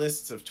beaten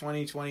lists of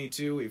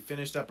 2022. We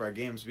finished up our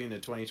games beaten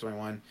of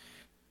 2021.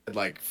 Had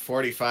like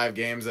 45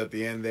 games at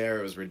the end there.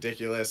 It was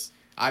ridiculous.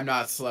 I'm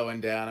not slowing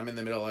down. I'm in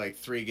the middle of like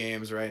 3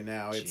 games right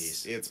now.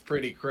 It's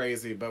pretty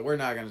crazy, but we're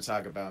not going to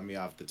talk about me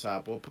off the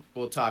top.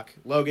 We'll talk.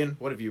 Logan,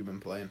 what have you been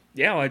playing?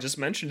 Yeah, well, I just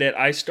mentioned it.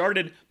 I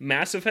started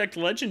Mass Effect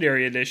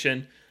Legendary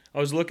Edition. I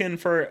was looking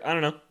for,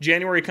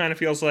 January kind of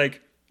feels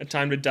like a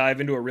time to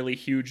dive into a really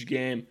huge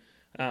game.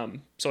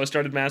 So I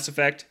started Mass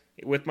Effect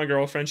with my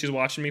girlfriend. She's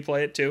watching me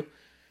play it too.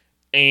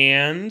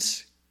 And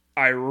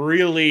I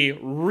really,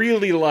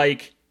 really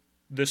like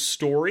the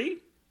story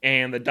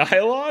and the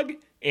dialogue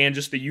and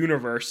just the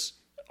universe.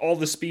 All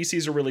the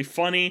species are really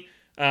funny.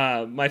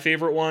 My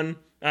favorite one,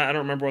 I don't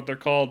remember what they're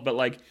called, but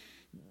like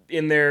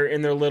in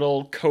their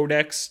little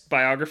codex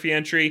biography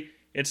entry,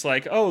 it's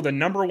like, oh, the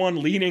number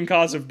one leading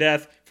cause of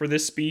death for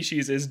this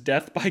species is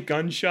death by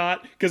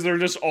gunshot, because they're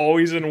just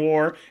always in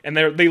war, and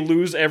they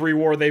lose every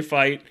war they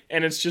fight,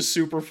 and it's just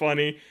super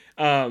funny.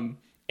 And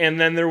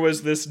then there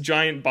was this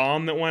giant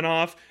bomb that went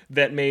off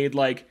that made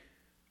like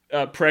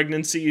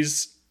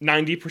pregnancies,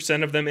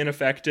 90% of them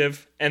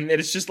ineffective, and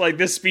it's just like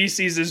this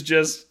species is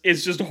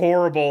just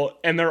horrible,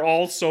 and they're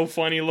all so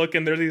funny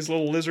looking. They're these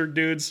little lizard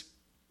dudes,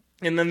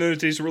 and then there's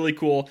these really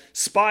cool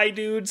spy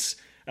dudes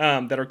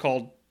that are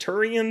called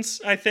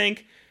Turians, I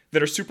think,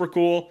 that are super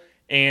cool,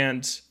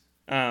 and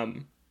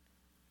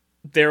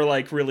they're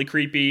like really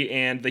creepy,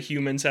 and the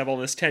humans have all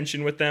this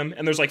tension with them,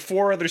 and there's like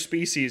 4 other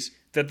species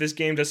that this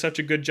game does such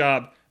a good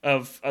job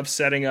of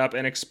setting up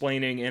and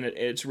explaining, and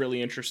it's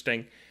really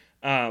interesting.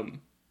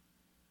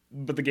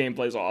 But the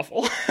gameplay's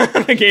awful.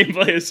 The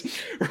gameplay is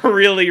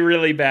really,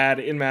 really bad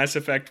in Mass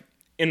Effect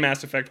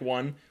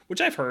 1, which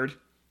I've heard.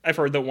 I've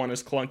heard that 1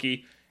 is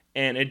clunky,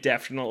 and it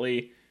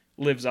definitely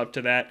lives up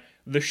to that.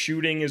 The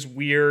shooting is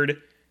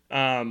weird.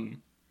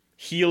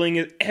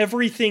 Healing,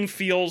 everything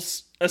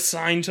feels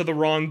assigned to the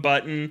wrong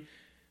button.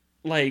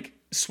 Like,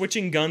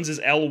 switching guns is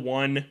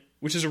L1,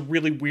 which is a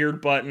really weird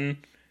button.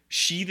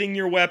 Sheathing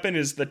your weapon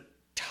is the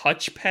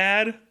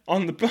touchpad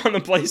on the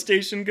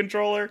PlayStation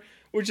controller,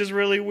 which is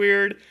really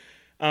weird.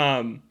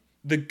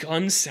 The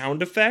gun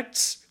sound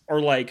effects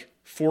are like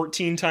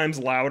 14 times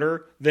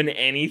louder than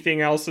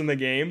anything else in the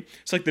game.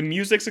 It's like the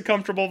music's a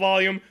comfortable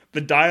volume,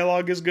 the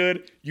dialogue is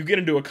good, you get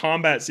into a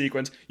combat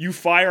sequence, you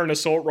fire an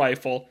assault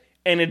rifle,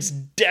 and it's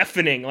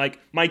deafening. Like,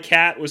 my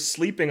cat was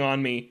sleeping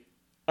on me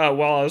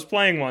while I was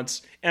playing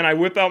once, and I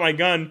whip out my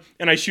gun,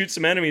 and I shoot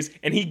some enemies,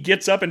 and he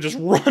gets up and just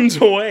runs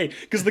away,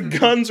 because the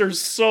guns are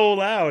so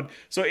loud.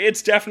 So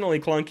it's definitely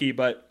clunky,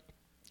 but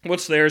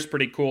what's there is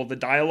pretty cool. The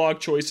dialogue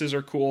choices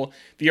are cool.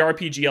 The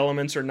RPG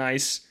elements are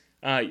nice.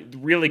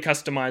 Really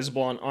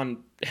customizable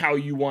on how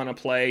you want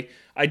to play.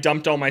 I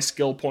dumped all my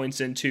skill points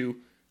into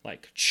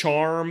like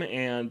charm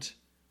and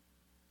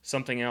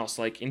something else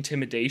like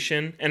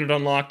intimidation, and it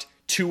unlocked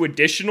 2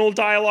 additional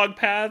dialogue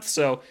paths.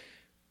 So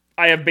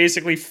I have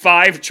basically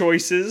 5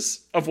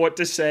 choices of what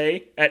to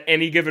say at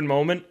any given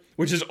moment,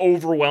 which is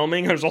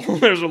overwhelming. There's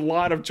a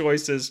lot of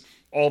choices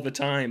all the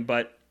time,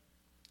 but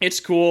it's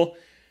cool.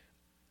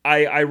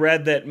 I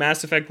read that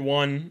Mass Effect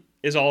 1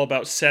 is all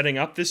about setting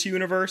up this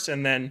universe,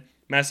 and then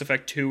Mass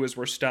Effect 2 is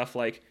where stuff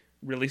like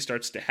really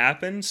starts to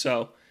happen.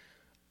 So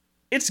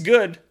it's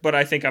good, but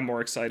I think I'm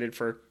more excited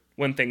for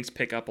when things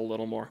pick up a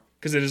little more,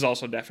 because it is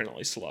also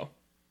definitely slow.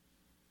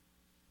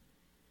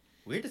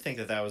 Weird to think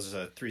that was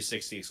a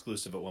 360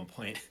 exclusive at one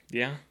point.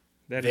 Yeah.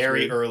 That is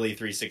Very weird. early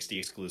 360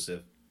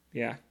 exclusive.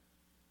 Yeah,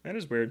 that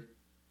is weird.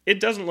 It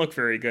doesn't look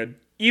very good.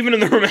 Even in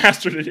the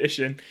remastered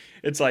edition,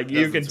 it's like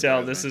you can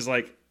tell this is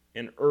like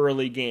an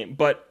early game.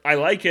 But I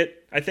like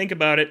it. I think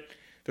about it.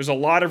 There's a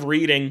lot of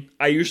reading.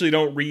 I usually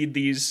don't read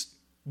these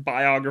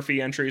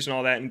biography entries and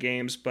all that in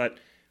games, but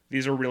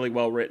these are really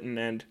well written,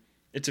 and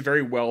it's a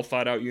very well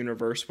thought out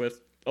universe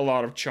with a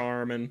lot of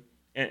charm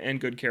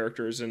and good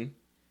characters and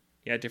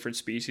different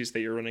species that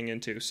you're running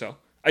into. So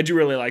I do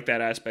really like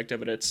that aspect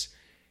of it.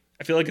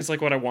 I feel like it's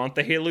like what I want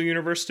the Halo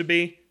universe to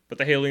be, but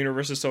the Halo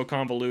universe is so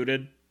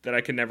convoluted that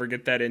I could never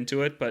get that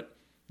into it. But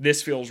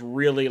this feels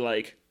really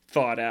like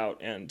thought out,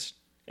 and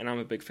I'm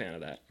a big fan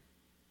of that.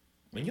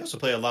 I mean, you also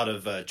play a lot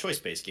of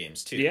choice-based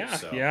games too.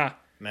 Yeah.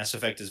 Mass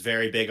Effect is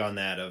very big on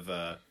that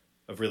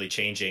of really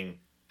changing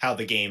how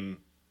the game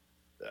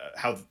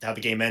how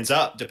the game ends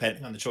up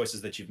depending on the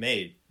choices that you've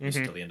made.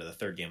 Until the end of the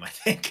third game, I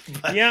think.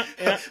 But,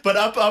 but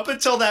up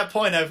until that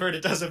point, I've heard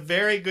it does a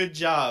very good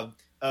job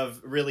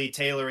of really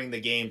tailoring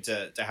the game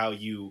to how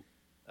you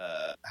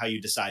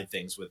decide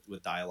things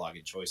with dialogue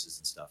and choices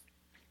and stuff.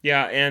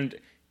 Yeah, and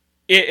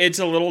it's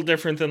a little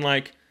different than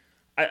like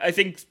I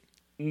think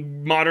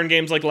modern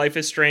games like Life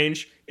is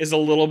Strange is a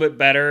little bit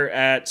better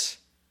at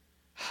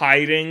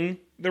hiding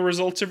the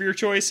results of your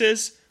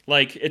choices.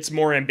 Like, it's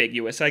more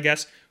ambiguous, I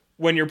guess.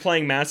 When you're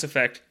playing Mass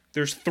Effect,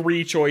 there's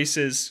 3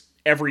 choices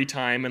every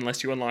time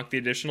unless you unlock the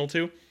additional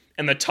 2.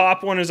 And the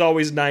top one is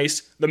always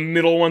nice, the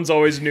middle one's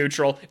always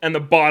neutral, and the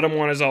bottom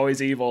one is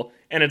always evil.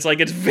 And it's like,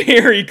 it's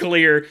very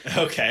clear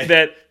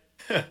that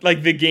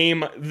like the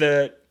game,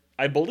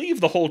 I believe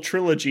the whole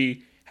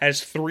trilogy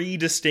has 3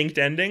 distinct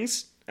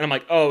endings. And I'm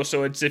like, oh,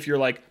 so it's if you're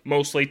like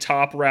mostly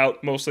top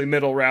route, mostly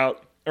middle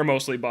route, or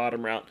mostly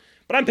bottom route.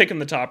 But I'm picking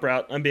the top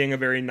route. I'm being a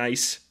very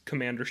nice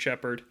Commander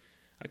Shepard.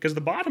 Because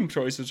the bottom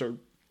choices are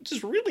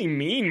just really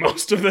mean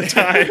most of the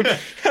time.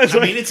 I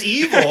mean, it's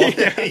evil.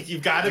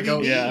 You've got to be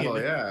mean.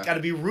 Yeah. Got to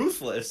be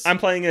ruthless. I'm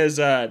playing as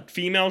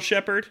female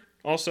Shepard.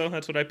 Also,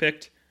 that's what I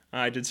picked.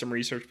 I did some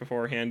research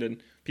beforehand,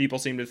 and people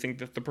seem to think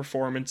that the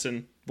performance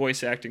and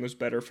voice acting was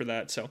better for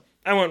that. So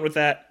I went with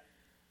that.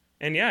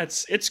 And yeah,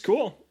 it's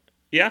cool.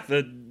 Yeah,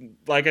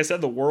 like I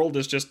said, the world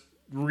is just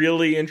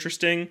really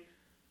interesting.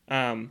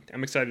 I'm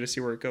excited to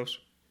see where it goes.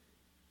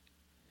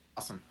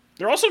 Awesome.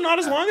 They're also not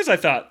as long as I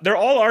thought. They're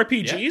all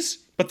RPGs,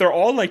 but they're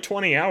all like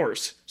 20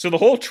 hours. So the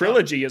whole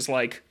trilogy is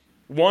like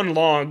one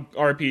long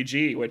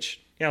RPG,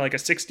 which, like a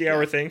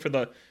 60-hour thing for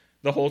the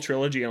whole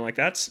trilogy. I'm like,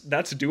 that's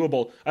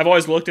doable. I've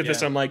always looked at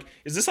this, I'm like,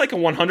 is this like a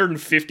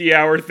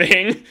 150-hour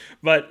thing?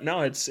 But no,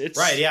 it's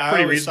right, yeah,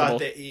 pretty I always reasonable. thought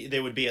that they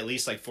would be at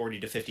least like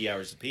 40 to 50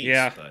 hours apiece.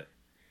 Yeah. But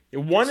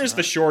one is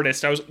the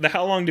shortest. The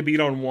how long to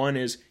beat on one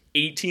is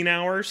 18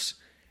 hours,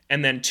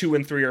 and then 2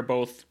 and 3 are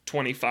both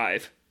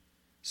 25.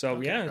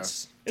 So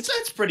it's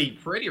pretty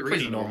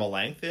reasonable. normal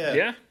length.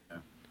 Yeah.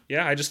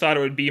 I just thought it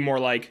would be more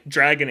like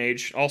Dragon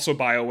Age, also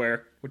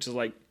BioWare, which is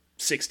like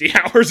 60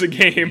 hours a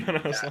game, and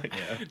I was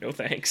no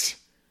thanks.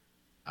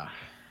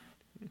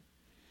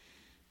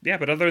 Yeah,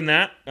 but other than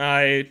that,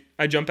 I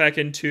jump back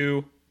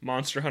into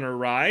Monster Hunter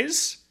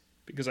Rise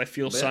because I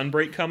feel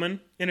Sunbreak coming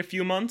in a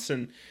few months,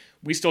 and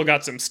we still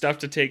got some stuff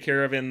to take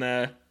care of in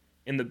the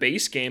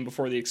base game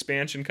before the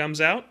expansion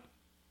comes out.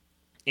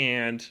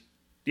 And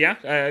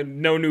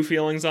no new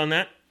feelings on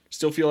that.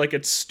 Still feel like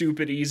it's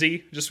stupid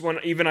easy. Just when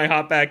even I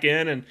hop back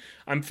in and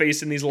I'm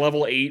facing these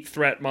level 8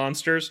 threat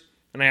monsters,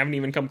 and I haven't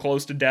even come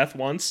close to death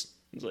once.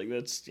 It's like,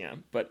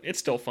 but it's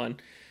still fun.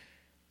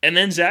 And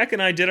then Zach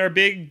and I did our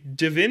big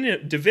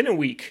Divina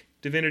Week,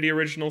 Divinity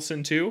Original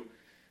Sin 2.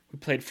 We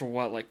played for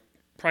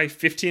probably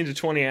 15 to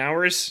 20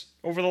 hours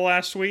over the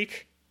last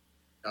week.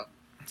 Yep,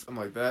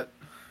 something like that.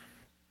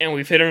 And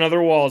we've hit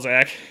another wall,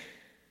 Zach.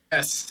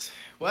 Yes.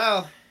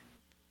 Well,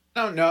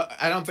 I don't know.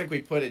 I don't think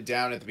we put it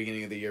down at the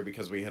beginning of the year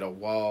because we hit a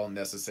wall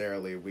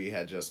necessarily. We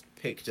had just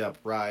picked up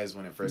Rise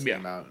when it first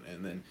came out,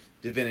 and then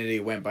Divinity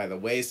went by the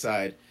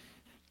wayside.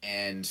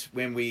 And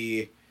when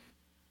we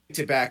picked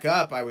it back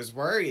up, I was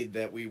worried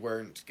that we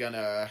weren't going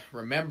to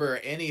remember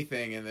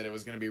anything and that it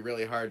was going to be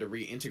really hard to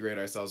reintegrate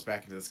ourselves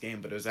back into this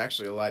game. But it was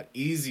actually a lot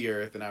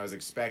easier than I was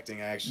expecting.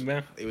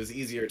 It was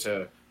easier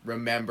to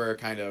remember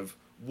kind of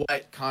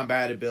what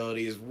combat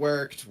abilities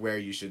worked, where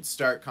you should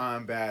start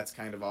combats,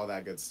 kind of all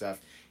that good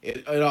stuff.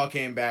 It all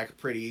came back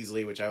pretty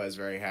easily, which I was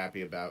very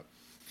happy about.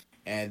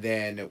 And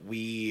then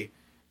we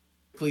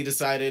quickly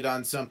decided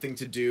on something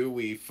to do.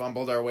 We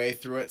fumbled our way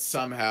through it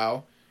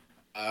somehow.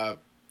 We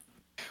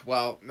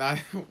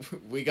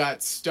got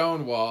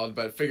stonewalled,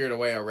 but figured a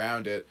way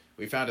around it.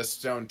 We found a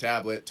stone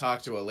tablet,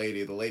 talked to a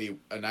lady. The lady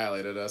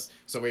annihilated us.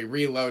 So we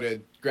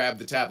reloaded, grabbed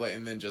the tablet,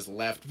 and then just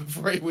left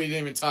before we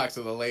didn't even talk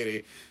to the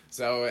lady.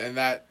 And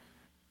that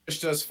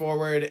pushed us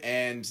forward,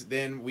 and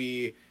then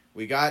we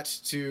got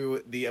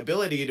to the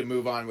ability to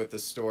move on with the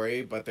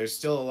story, but there's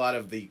still a lot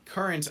of the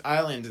current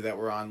island that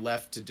we're on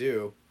left to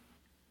do.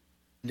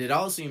 And it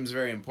all seems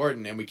very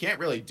important, and we can't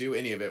really do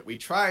any of it. We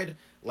tried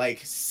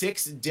like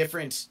 6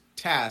 different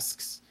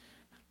tasks,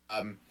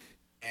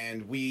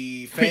 and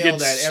we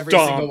failed at every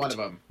single one of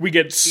them. We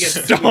get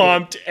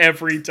stomped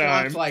every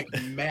time. Stomped like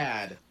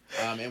mad.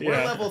 And we're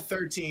level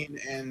 13,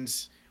 and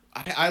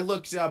I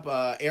looked up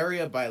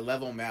area by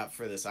level map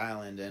for this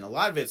island, and a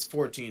lot of it's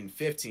 14,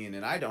 15,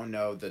 and I don't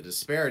know the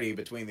disparity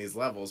between these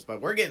levels,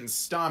 but we're getting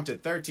stomped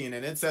at 13,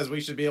 and it says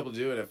we should be able to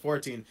do it at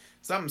 14.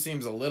 Something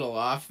seems a little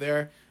off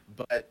there,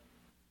 but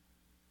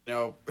you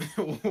know,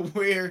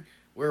 we're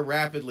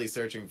rapidly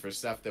searching for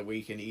stuff that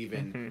we can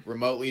even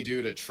remotely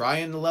do to try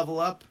and level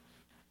up.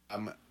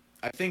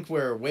 I think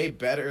we're way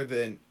better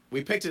than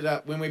we picked it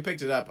up. When we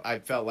picked it up, I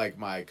felt like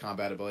my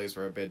combat abilities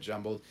were a bit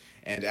jumbled,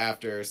 and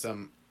after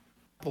some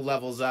couple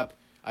levels up,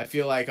 I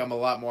feel like I'm a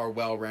lot more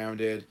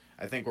well-rounded.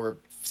 I think we're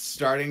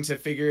starting to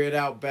figure it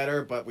out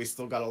better, but we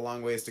still got a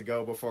long ways to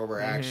go before we're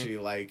actually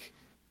like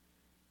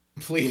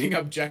completing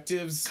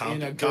objectives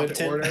in a good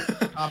order,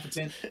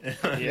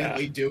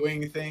 competently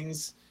doing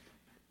things.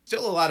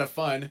 Still a lot of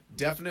fun.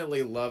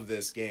 Definitely love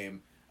this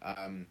game.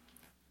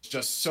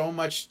 Just so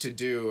much to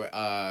do.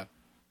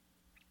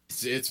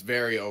 It's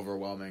very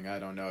overwhelming. I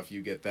don't know if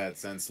you get that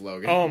sense,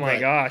 Logan. Oh my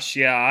gosh,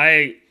 yeah.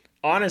 I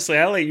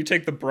let you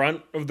take the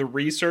brunt of the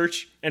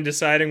research and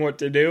deciding what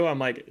to do. I'm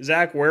like,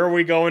 Zach, where are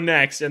we going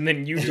next? And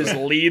then you just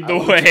lead the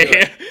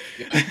way.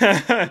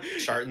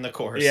 Charting the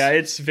course. Yeah,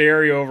 it's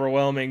very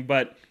overwhelming,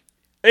 but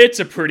it's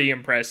a pretty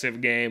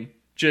impressive game.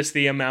 Just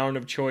the amount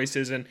of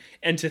choices and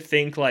to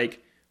think like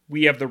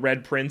we have the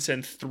Red Prince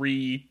and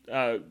 3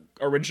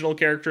 original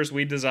characters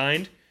we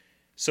designed.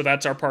 So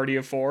that's our party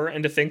of 4.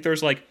 And to think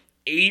there's like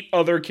 8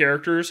 other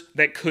characters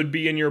that could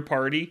be in your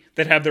party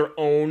that have their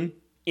own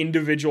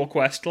individual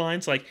quest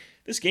lines. Like,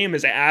 this game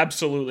is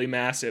absolutely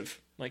massive.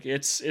 Like,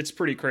 it's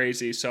pretty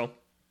crazy. So,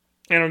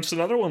 and it's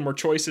another one where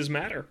choices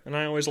matter, and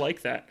I always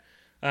like that.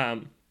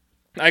 I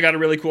got a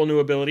really cool new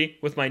ability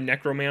with my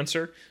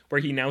Necromancer, where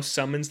he now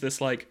summons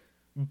this, like,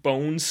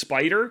 bone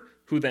spider,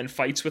 who then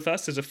fights with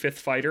us as a 5th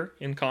fighter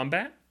in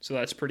combat. So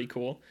that's pretty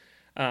cool.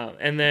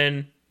 And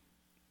then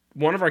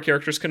one of our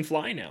characters can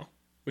fly now,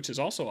 which is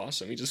also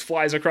awesome. He just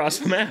flies across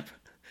the map.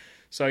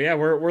 So yeah,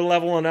 we're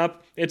leveling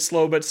up. It's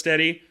slow but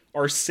steady.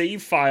 Our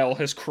save file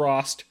has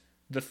crossed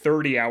the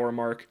 30-hour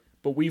mark,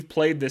 but we've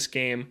played this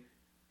game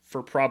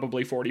for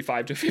probably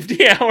 45 to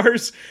 50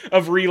 hours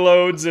of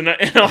reloads and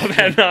all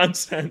that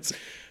nonsense.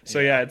 So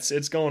yeah,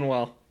 it's going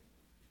well.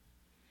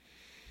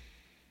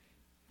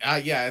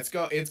 Yeah, it's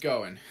going. I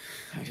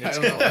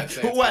don't know what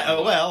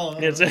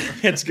to say.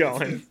 It's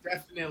going. It's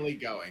definitely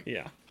going.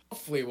 Yeah.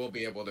 Hopefully we'll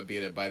be able to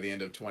beat it by the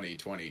end of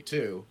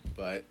 2022,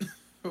 but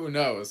who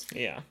knows?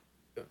 Yeah.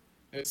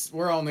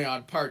 We're only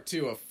on part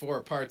 2 of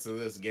 4 parts of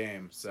this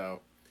game, so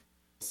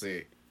we'll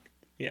see.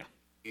 Yeah.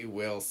 We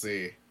will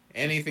see.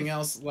 Anything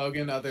else,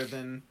 Logan, other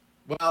than...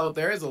 Well,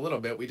 there is a little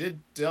bit. We did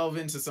delve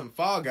into some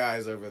Fall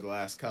Guys over the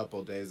last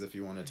couple days, if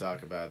you want to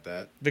talk about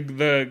that.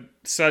 The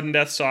Sudden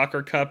Death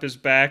Soccer Cup is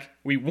back.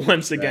 We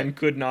once again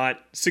could not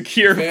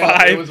secure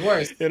 5 it was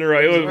worse. in a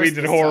row. We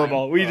did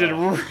horrible. We did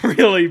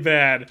really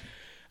bad.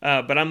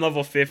 But I'm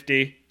level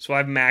 50, so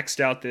I've maxed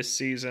out this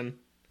season,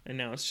 and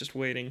now it's just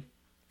waiting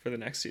for the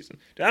next season.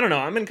 I don't know.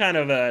 I'm in kind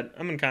of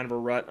a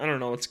rut. I don't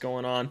know what's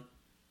going on.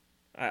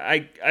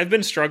 I've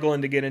been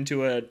struggling to get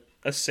into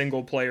a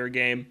single player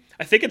game.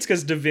 I think it's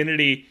because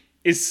Divinity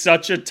is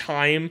such a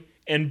time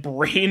and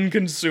brain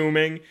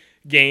consuming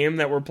game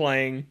that we're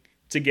playing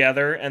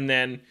together, and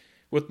then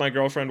with my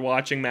girlfriend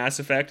watching Mass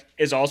Effect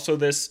is also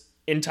this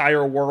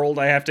entire world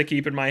I have to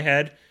keep in my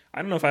head.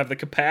 I don't know if I have the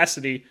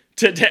capacity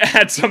to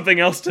add something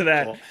else to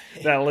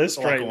that list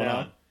right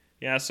now.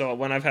 Yeah, so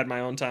when I've had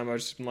my own time, I've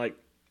just been like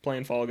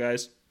playing Fall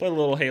Guys. Played a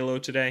little Halo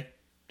today.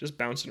 Just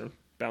bouncing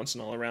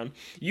all around.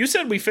 You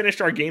said we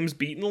finished our games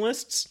beaten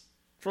lists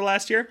for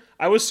last year.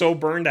 I was so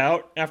burned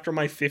out after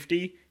my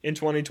 50 in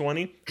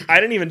 2020. I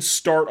didn't even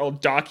start a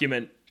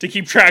document to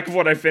keep track of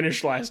what I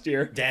finished last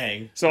year.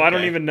 Dang. So okay. I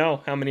don't even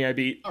know how many I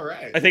beat. All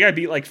right. I think I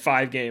beat like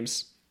 5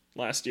 games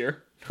last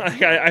year.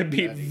 I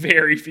beat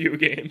very few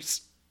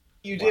games.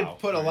 You did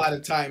put a lot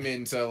of time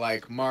into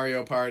like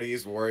Mario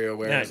parties,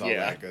 WarioWares, all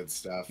that good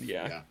stuff.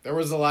 Yeah. There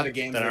was a lot of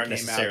games that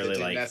came out that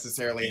didn't like,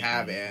 necessarily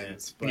have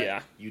ends,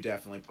 but you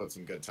definitely put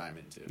some good time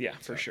into it. Yeah,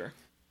 for sure.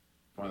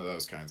 One of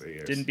those kinds of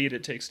years. Didn't beat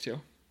It Takes Two.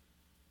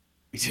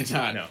 We did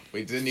not. No.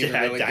 We didn't even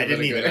really give it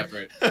a good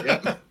effort.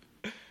 Yep.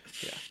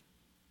 Yeah.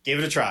 Gave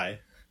it a try.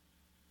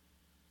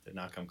 Did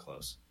not come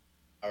close.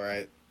 All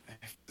right.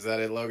 Is that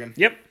it, Logan?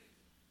 Yep.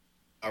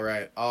 All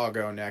right, I'll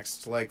go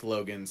next. Like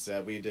Logan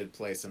said, we did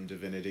play some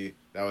Divinity.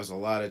 That was a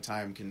lot of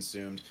time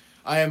consumed.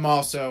 I am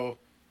also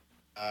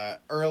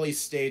early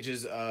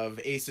stages of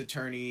Ace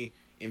Attorney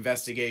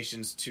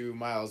investigations to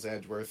Miles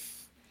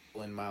Edgeworth.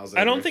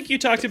 I don't think you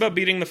talked about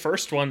beating the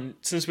first one,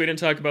 since we didn't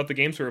talk about the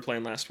games we were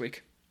playing last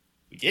week.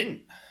 We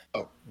didn't.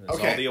 Oh,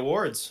 okay. All the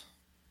awards.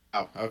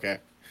 Oh, okay.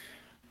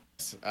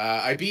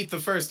 I beat the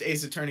first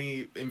Ace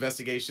Attorney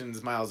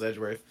investigations, Miles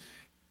Edgeworth,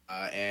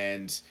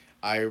 and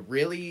I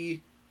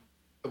really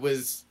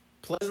was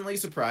pleasantly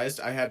surprised.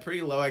 I had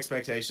pretty low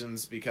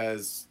expectations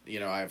because,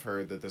 I've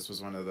heard that this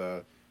was one of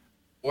the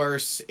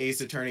worse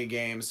Ace Attorney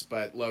games,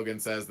 but Logan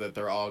says that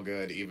they're all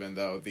good, even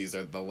though these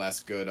are the less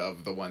good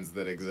of the ones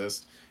that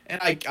exist. And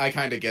I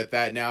kind of get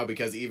that now,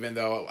 because even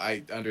though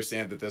I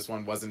understand that this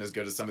one wasn't as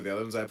good as some of the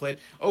other ones I played,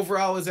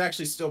 overall is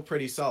actually still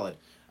pretty solid.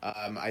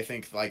 I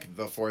think like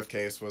the fourth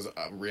case was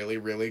a really,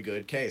 really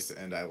good case,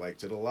 and I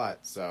liked it a lot.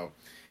 So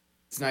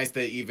it's nice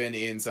that even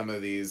in some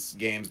of these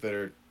games that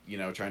are,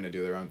 trying to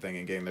do their own thing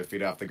and getting their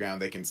feet off the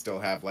ground, they can still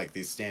have like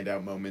these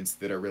standout moments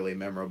that are really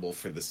memorable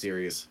for the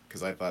series.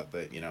 Because I thought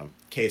that,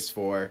 Case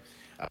 4,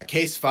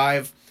 Case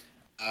 5,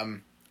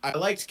 I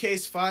liked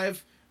Case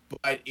 5,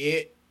 but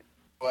it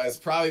was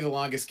probably the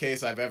longest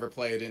case I've ever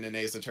played in an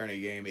Ace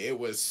Attorney game. It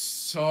was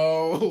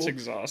so It's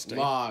exhausting.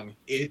 long.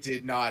 It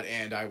did not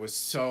end. I was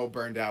so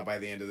burned out by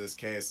the end of this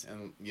case.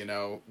 And,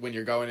 when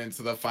you're going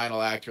into the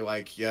final act, you're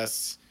like,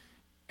 yes,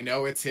 I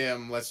know it's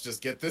him. Let's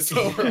just get this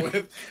over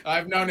with.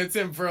 I've known it's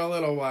him for a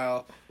little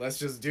while. Let's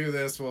just do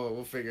this.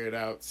 We'll figure it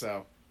out.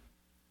 So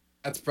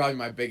that's probably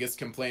my biggest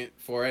complaint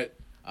for it.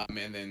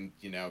 And then,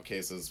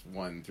 cases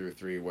 1 through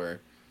 3 were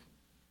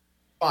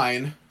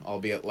fine,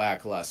 albeit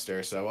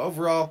lackluster. So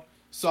overall,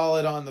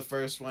 solid on the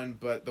first one,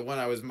 but the one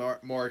I was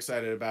more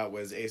excited about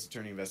was Ace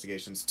Attorney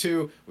Investigations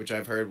 2, which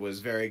I've heard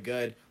was very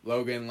good.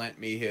 Logan lent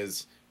me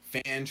his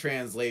fan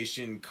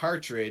translation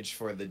cartridge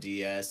for the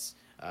DS,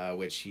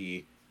 which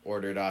he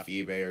ordered off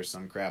eBay or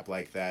some crap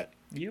like that.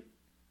 Yep.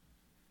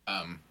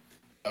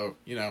 So,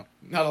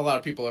 not a lot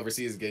of people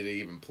overseas get to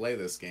even play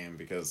this game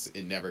because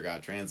it never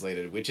got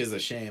translated, which is a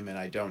shame, and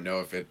I don't know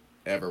if it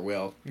ever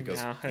will.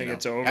 Because no, I think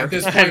it's over. At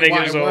this point, I think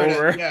it's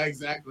over. Yeah,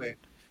 exactly.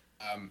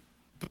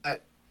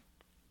 But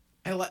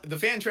the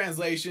fan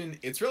translation,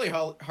 it's really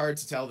hard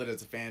to tell that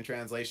it's a fan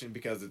translation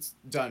because it's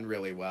done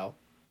really well.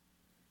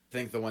 I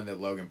think the one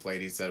that Logan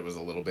played, he said was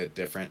a little bit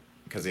different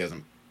because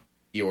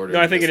he ordered. No,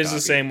 I think it is the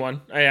same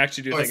one. I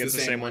actually do think it's the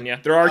same one. Yeah,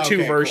 there are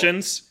two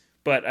versions,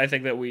 but I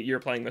think that you're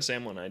playing the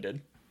same one I did.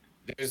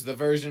 There's the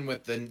version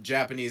with the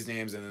Japanese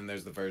names, and then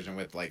there's the version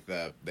with like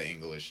the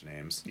English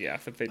names. Yeah, I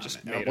think they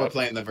just made we're up.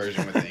 playing the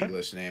version with the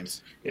English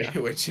names, yeah.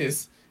 Which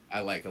is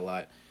I like a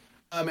lot.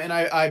 And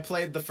I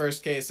played the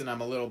first case, and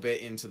I'm a little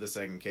bit into the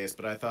second case,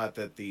 but I thought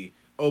that the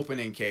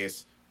opening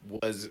case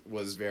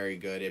was very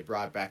good. It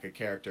brought back a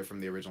character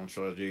from the original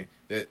trilogy.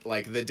 That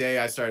like the day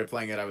I started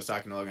playing it, I was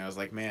talking to Logan. I was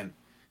like, man,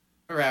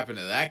 what happened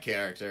to that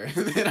character?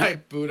 And then I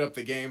boot up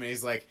the game, and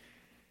he's like,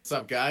 "What's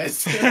up,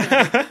 guys?"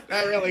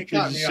 That really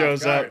caught me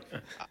off guard.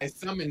 I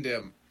summoned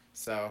him,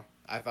 so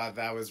I thought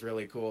that was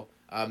really cool.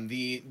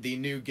 The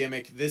new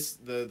gimmick,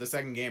 the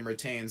second game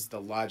retains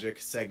the logic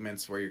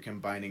segments where you're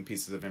combining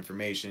pieces of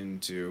information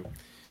to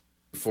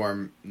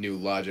form new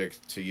logic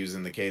to use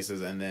in the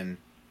cases, and then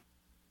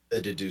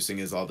the deducing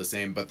is all the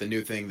same. But the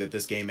new thing that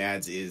this game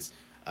adds is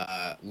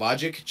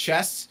logic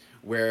chess,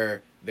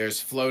 where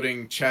there's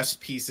floating chess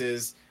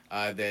pieces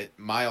that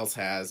Miles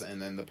has,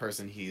 and then the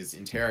person he's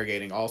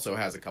interrogating also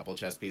has a couple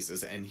chess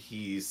pieces, and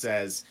he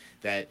says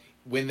that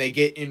when they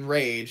get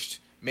enraged,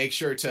 make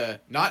sure to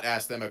not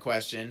ask them a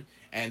question,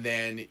 and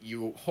then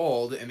you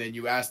hold, and then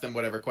you ask them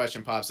whatever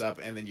question pops up,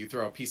 and then you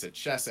throw a piece of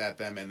chess at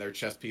them, and their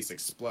chess piece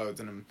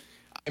explodes. And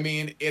I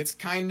mean, it's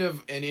kind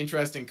of an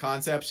interesting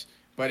concept,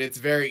 but it's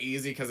very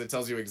easy because it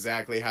tells you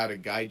exactly how to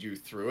guide you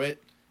through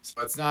it.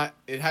 So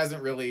it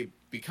hasn't really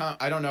become,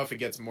 I don't know if it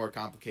gets more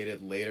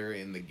complicated later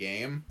in the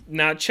game.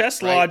 Now,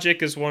 chess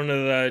logic is one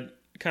of the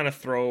kind of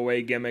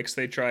throwaway gimmicks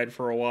they tried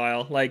for a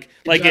while. Like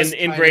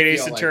in Great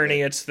Ace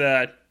Attorney, it's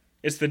the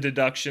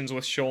deductions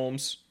with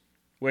Sholmes,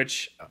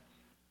 which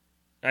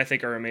I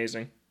think are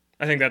amazing.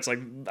 I think that's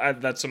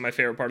my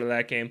favorite part of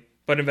that game.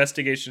 But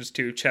Investigations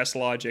 2, chess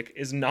logic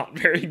is not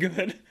very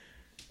good.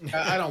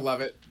 I don't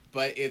love it,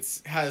 but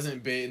it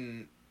hasn't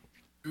been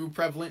too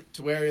prevalent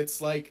to where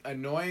it's like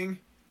annoying.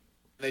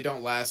 They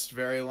don't last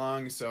very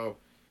long, so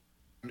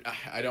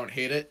I don't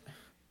hate it.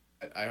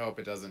 I hope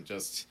it doesn't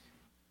just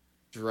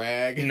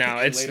drag.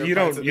 No, you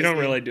don't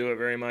really do it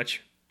very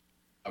much.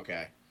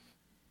 Okay.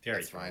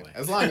 That's fine.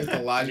 As long as the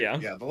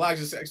logic, the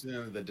logic section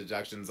and the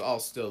deductions all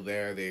still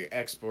there. The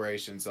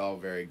exploration's all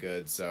very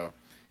good. So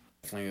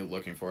definitely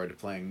looking forward to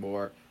playing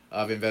more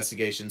of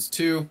Investigations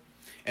 2.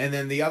 And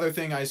then the other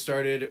thing I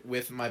started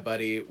with my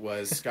buddy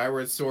was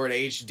Skyward Sword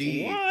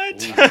HD.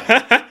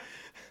 What?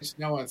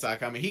 No one saw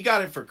coming. He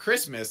got it for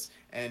Christmas,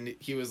 and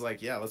he was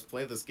like, "Yeah, let's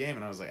play this game."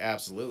 And I was like,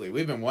 "Absolutely."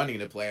 We've been wanting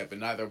to play it, but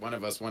neither one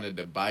of us wanted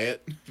to buy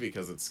it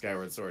because it's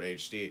Skyward Sword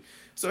HD.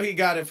 So he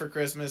got it for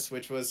Christmas,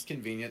 which was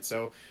convenient.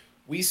 So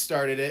we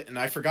started it, and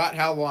I forgot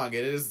how long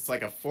it is. It's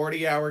like a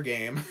 40-hour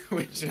game,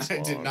 which I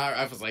did not.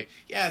 I was like,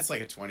 "Yeah, it's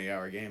like a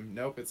 20-hour game."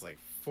 Nope, it's like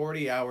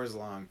 40 hours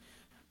long.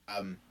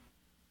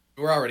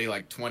 We're already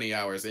like 20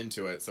 hours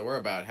into it, so we're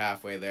about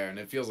halfway there, and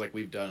it feels like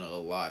we've done a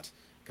lot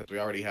because we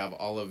already have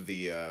all of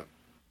the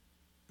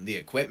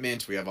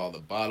equipment, we have all the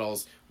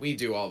bottles, we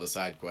do all the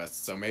side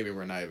quests, so maybe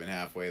we're not even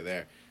halfway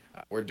there.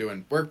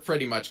 We're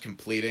pretty much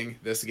completing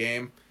this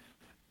game.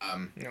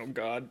 Oh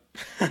God.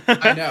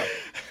 I know.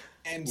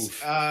 And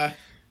a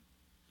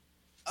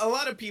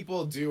lot of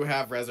people do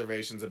have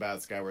reservations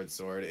about Skyward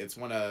Sword. It's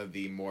one of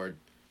the more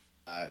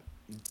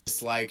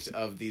disliked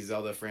of the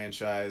Zelda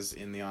franchise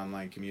in the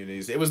online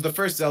communities. It was the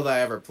first Zelda I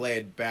ever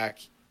played back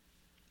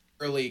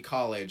early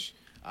college.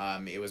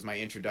 It was my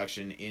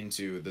introduction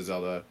into the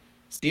Zelda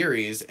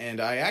series, and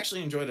I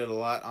actually enjoyed it a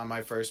lot on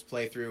my first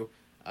playthrough.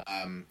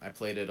 I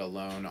played it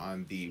alone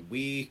on the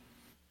Wii.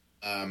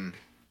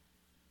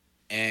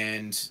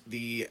 And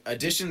the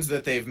additions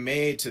that they've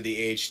made to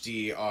the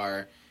HD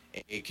are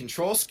a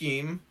control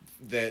scheme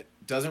that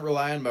doesn't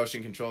rely on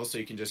motion control, so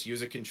you can just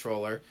use a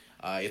controller.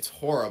 It's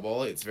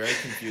horrible. It's very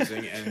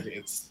confusing, and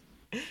it's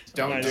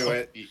don't do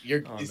it.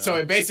 So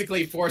it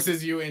basically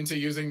forces you into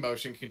using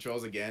motion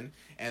controls again,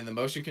 and the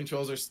motion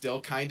controls are still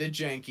kind of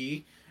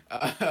janky.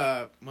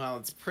 Well,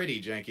 it's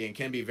pretty janky and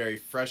can be very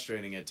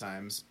frustrating at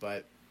times,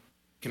 but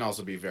can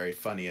also be very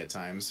funny at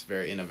times,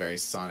 in a very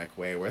Sonic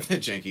way, where the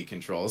janky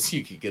controls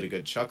you could get a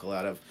good chuckle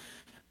out of.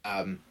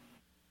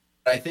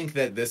 I think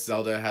that this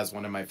Zelda has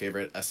one of my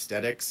favorite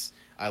aesthetics.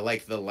 I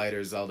like the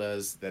lighter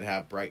Zeldas that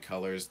have bright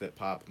colors that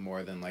pop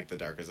more than like the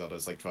darker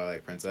Zeldas like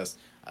Twilight Princess.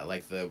 I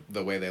like the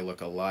way they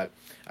look a lot.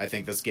 I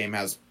think this game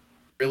has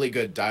really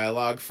good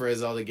dialogue for a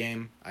Zelda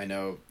game. I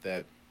know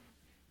that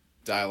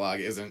dialogue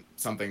isn't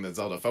something that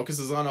Zelda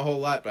focuses on a whole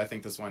lot, but I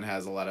think this one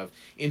has a lot of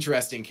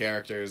interesting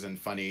characters and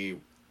funny,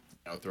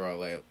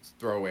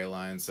 throwaway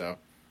lines. So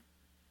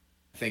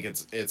I think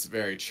it's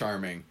very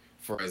charming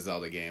for a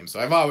Zelda game. So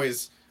I've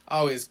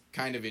always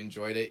kind of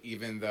enjoyed it,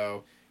 even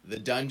though the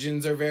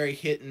dungeons are very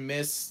hit and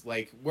miss.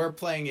 Like, we're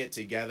playing it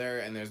together,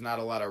 and there's not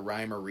a lot of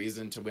rhyme or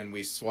reason to when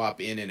we swap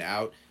in and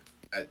out.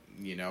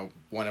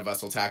 One of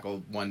us will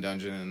tackle one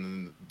dungeon, and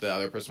then the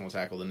other person will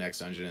tackle the next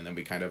dungeon, and then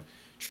we kind of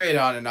trade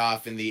on and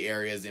off in the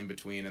areas in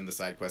between and the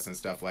side quests and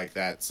stuff like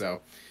that.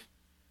 So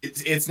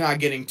it's not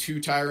getting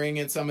too tiring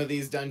in some of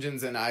these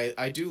dungeons, and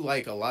I do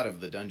like a lot of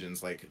the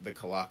dungeons. Like the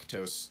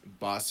Galactos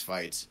boss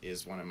fight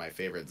is one of my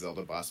favorite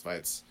Zelda boss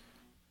fights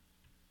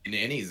in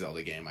any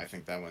Zelda game. I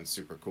think that one's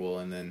super cool.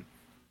 And then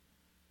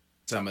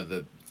some of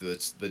the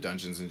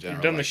dungeons in general.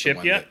 You've done the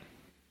ship yet?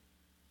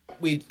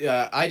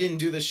 I didn't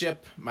do the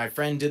ship. My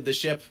friend did the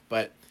ship,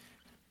 but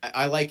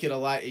I like it a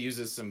lot. It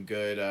uses some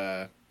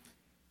good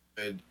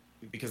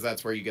because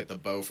that's where you get the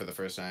bow for the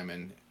first time,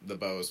 and the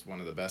bow is one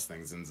of the best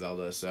things in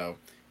Zelda. So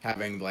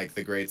having like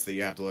the grates that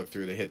you have to look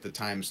through to hit the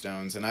time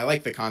stones, and I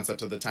like the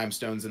concept of the time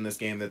stones in this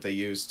game that they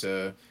use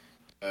to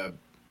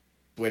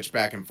switch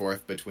back and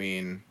forth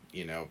between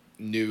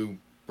new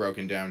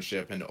broken down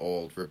ship and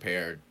old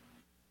repaired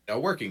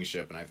working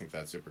ship, and I think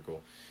that's super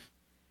cool.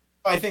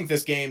 I think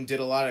this game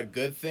did a lot of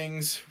good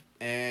things,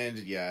 and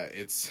yeah,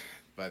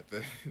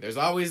 there's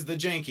always the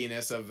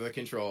jankiness of the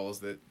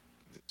controls that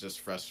just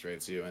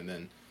frustrates you, and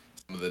then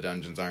some of the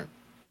dungeons aren't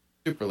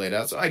super laid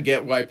out. So I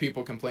get why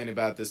people complain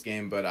about this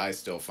game, but I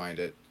still find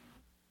it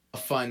a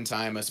fun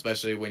time,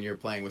 especially when you're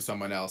playing with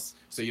someone else,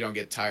 so you don't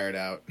get tired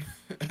out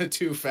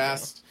too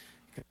fast.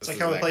 It's like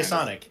how we play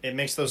Sonic. It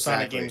makes those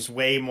Sonic games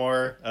way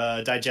more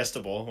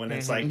digestible when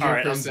it's like, all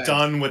right, I'm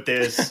done with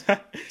this.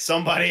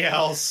 Somebody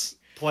else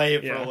play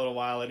it for a little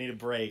while. I need a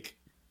break.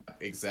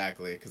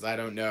 Exactly, because I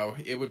don't know.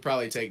 It would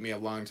probably take me a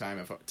long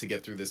time to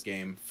get through this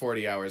game,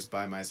 40 hours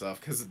by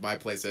myself, because my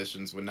play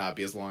sessions would not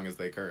be as long as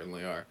they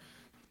currently are.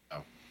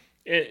 So.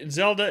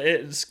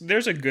 Zelda,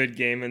 there's a good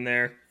game in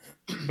there,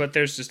 but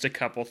there's just a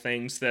couple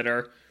things that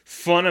are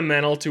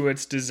fundamental to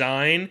its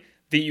design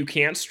that you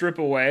can't strip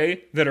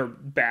away that are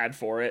bad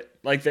for it.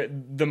 Like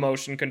the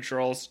motion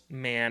controls,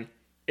 man,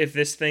 if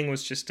this thing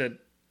was just a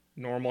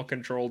normal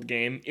controlled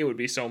game, it would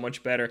be so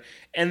much better.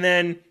 And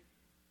then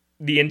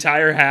the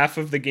entire half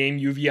of the game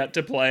you've yet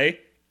to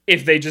play,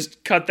 if they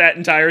just cut that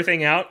entire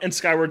thing out and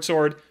Skyward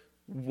Sword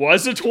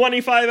was a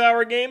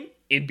 25-hour game,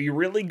 it'd be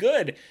really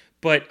good.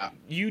 But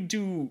you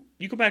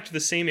go back to the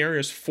same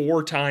areas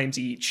 4 times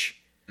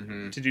each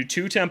to do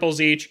 2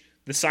 temples each,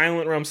 the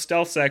Silent Realm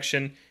stealth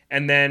section,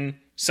 and then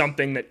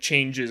something that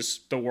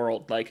changes the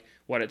world. Like,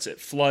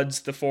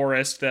 floods the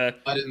forest, the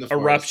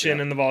eruption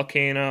in the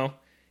volcano.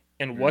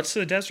 And what's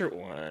the desert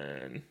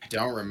one? I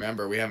don't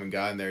remember. We haven't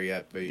gotten there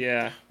yet. But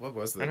yeah. What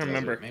was the I don't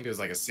remember. Maybe it was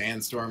like a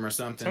sandstorm or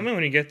something. Something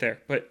when you get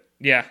there. But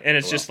yeah, and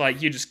it's just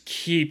like you just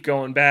keep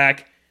going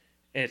back.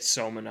 It's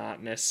so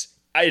monotonous.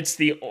 It's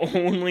the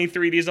only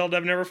 3D Zelda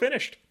I've never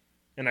finished.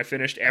 And I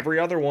finished every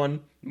other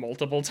one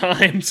multiple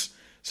times.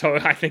 So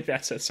I think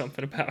that says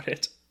something about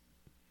it.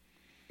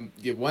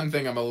 Yeah, one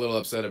thing I'm a little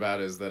upset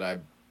about is that I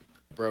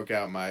broke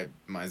out my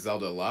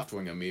Zelda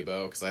Loftwing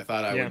amiibo because I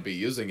thought I would be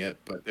using it,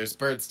 but there's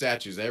bird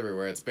statues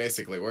everywhere. It's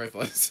basically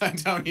worthless. I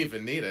don't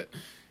even need it.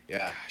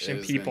 Yeah, gosh,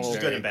 and people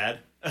good and bad.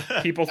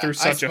 People threw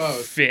such a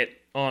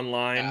fit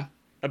online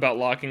about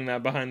locking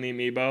that behind the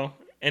amiibo,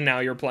 and now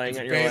you're playing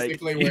it.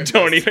 You're like, you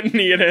don't even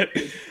need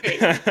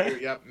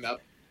it. Yep, nope.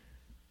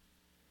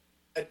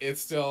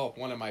 It's still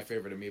one of my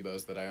favorite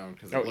amiibos that I own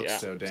because it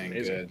looks so dang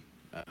good.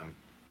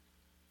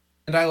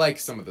 And I like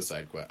some of the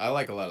side quests. I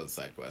like a lot of the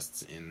side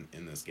quests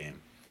in this game.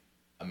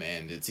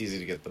 And it's easy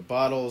to get the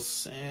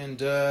bottles, and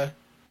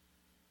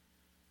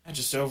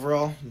just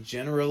overall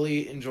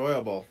generally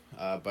enjoyable.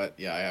 But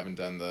yeah, I haven't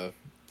done the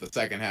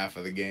second half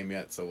of the game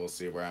yet, so we'll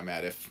see where I'm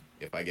at if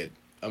I get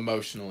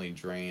emotionally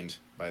drained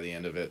by the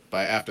end of it.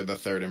 After the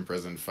third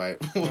imprisoned fight,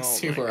 we'll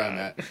see where God. I'm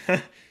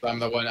at. I'm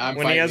the one. I'm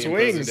when he fighting has the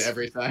imprisoned wings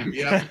every time.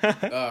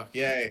 Yep. Oh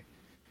yay!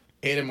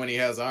 Hate him when he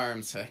has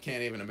arms. I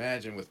can't even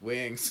imagine with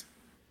wings.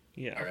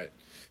 Yeah. All right.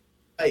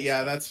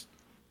 Yeah, that's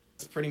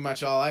pretty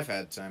much all I've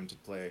had time to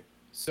play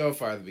so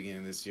far at the beginning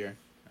of this year.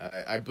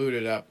 I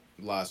booted up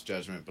Lost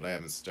Judgment, but I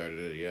haven't started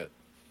it yet.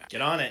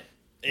 Get on it.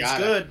 It's Got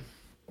good.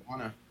 I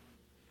wanna.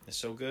 It's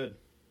so good.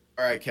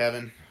 All right,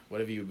 Kevin.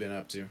 What have you been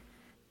up to?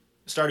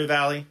 Stardew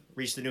Valley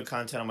reached the new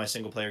content on my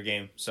single player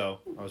game, so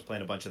I was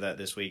playing a bunch of that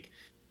this week.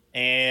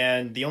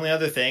 And the only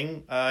other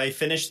thing, I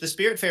finished the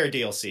Spiritfarer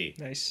DLC.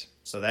 Nice.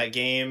 So that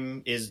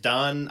game is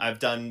done. I've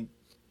done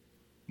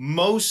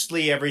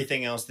mostly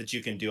everything else that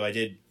you can do. I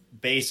did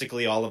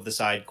basically all of the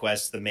side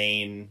quests, the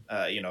main,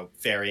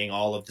 ferrying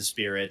all of the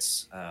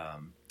spirits.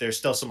 There's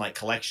still some like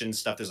collection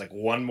stuff. There's like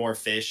one more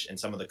fish and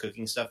some of the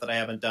cooking stuff that I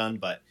haven't done,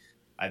 but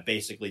I've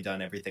basically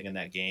done everything in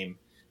that game.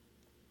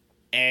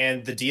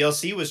 And the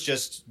DLC was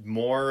just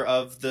more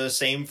of the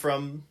same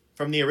from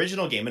the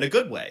original game in a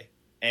good way.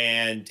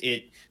 And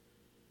it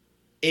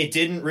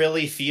didn't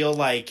really feel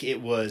like it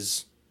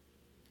was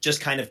just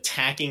kind of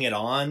tacking it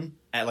on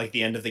at like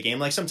the end of the game.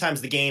 Like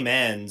sometimes the game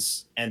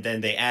ends and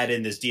then they add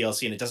in this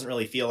DLC and it doesn't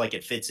really feel like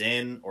it fits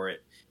in, or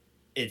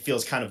it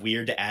feels kind of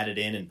weird to add it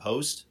in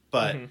post.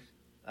 But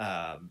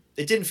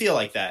it didn't feel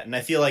like that. And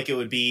I feel like it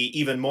would be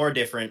even more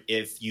different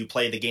if you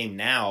play the game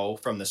now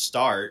from the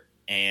start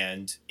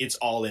and it's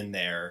all in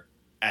there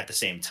at the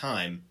same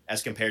time,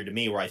 as compared to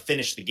me where I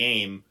finished the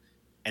game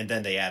and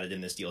then they added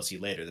in this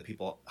DLC later, the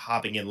people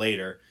hopping in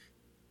later.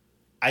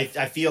 I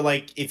feel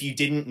like if you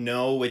didn't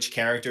know which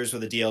characters were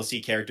the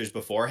DLC characters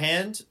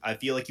beforehand, I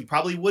feel like you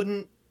probably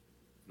wouldn't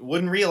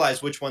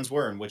realize which ones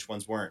were and which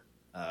ones weren't,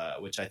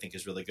 which I think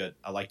is really good.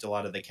 I liked a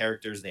lot of the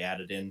characters. They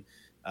added in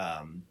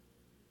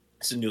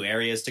some new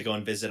areas to go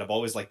and visit. I've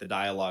always liked the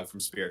dialogue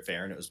from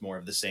Spiritfarer, and it was more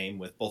of the same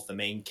with both the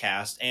main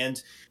cast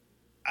and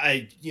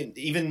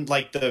even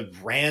like the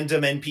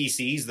random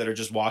NPCs that are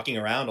just walking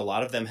around. A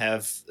lot of them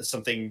have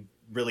something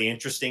really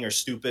interesting or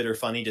stupid or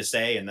funny to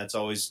say, and that's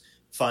always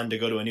fun to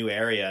go to a new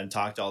area and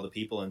talk to all the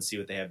people and see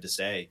what they have to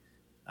say.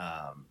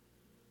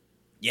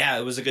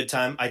 It was a good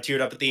time. I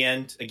teared up at the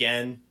end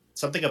again.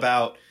 Something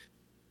about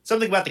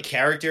the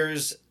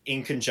characters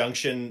in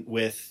conjunction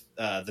with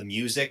the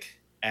music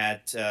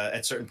at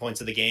certain points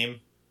of the game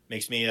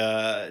makes me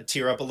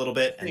tear up a little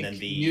bit. And then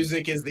the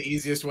music is the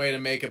easiest way to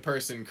make a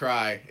person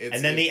cry.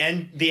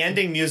 The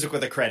ending music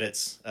with the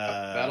credits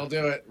that'll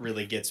do it.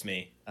 Really gets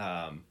me.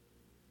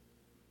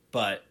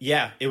 But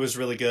yeah, it was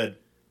really good.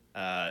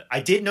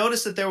 I did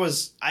notice that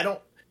I don't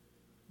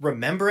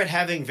remember it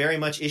having very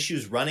much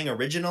issues running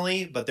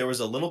originally, but there was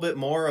a little bit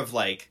more of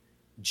like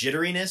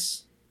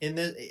jitteriness in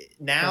the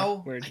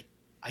now.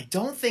 I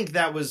don't think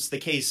that was the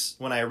case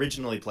when I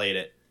originally played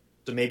it.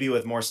 So maybe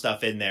with more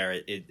stuff in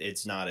there,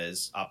 it's not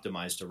as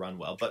optimized to run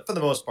well. But for the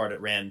most part, it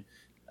ran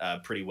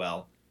pretty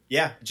well.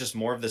 Yeah, just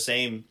more of the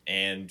same,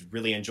 and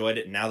really enjoyed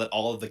it. And now that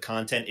all of the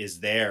content is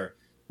there,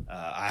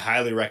 I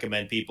highly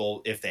recommend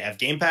people, if they have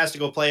Game Pass, to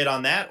go play it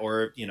on that,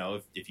 or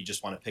if you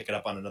just want to pick it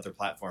up on another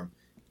platform,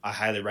 I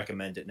highly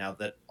recommend it. Now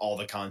that all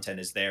the content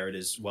is there, it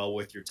is well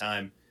worth your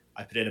time.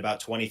 I put in about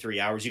 23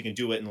 hours. You can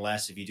do it in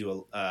less if you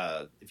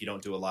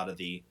don't do a lot of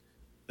the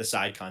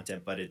side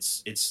content, but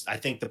it's I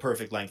think the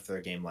perfect length for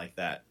a game like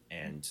that.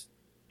 And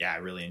yeah, I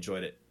really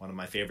enjoyed it. One of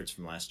my favorites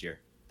from last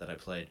year that I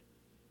played.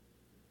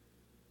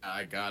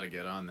 I gotta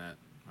get on that.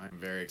 I'm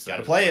very excited.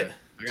 Gotta play it.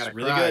 I gotta it's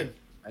really cry. good.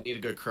 I need a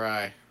good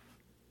cry.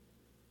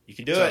 You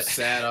can do it.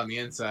 Sad on the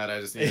inside.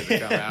 I just need it to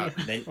come out.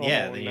 Then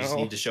you just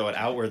need to show it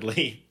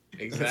outwardly.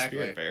 Exactly.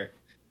 Spiritfarer.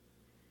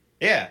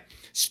 Yeah.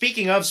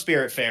 Speaking of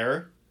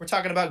Spiritfarer, we're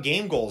talking about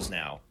game goals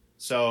now.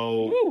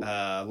 So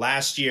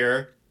last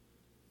year,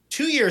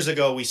 2 years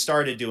ago, we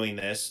started doing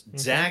this. Mm-hmm.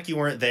 Zach, you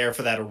weren't there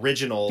for that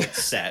original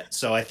set,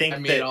 so I think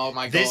all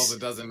my goals. It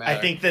doesn't matter. I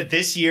think that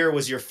this year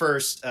was your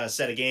first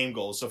set of game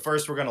goals. So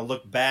first, we're going to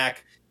look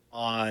back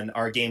on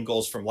our game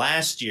goals from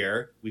last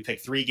year. We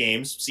picked 3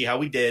 games, see how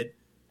we did,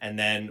 and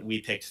then we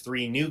picked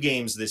 3 new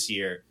games this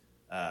year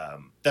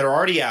that are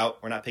already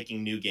out. We're not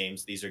picking new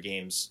games; these are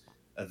games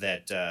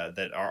that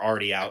are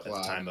already out at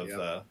the time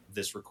of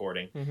this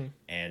recording,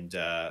 and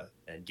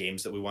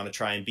games that we want to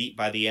try and beat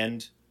by the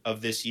end of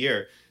this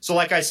year. So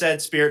like I said,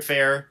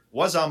 Spiritfarer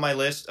was on my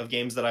list of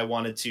games that I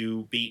wanted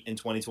to beat in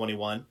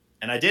 2021,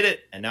 and I did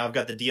it, and now I've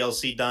got the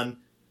DLC done.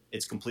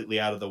 It's completely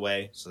out of the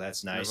way, so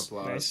that's nice.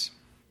 Nice.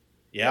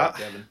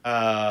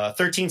 Yeah.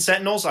 13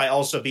 Sentinels, I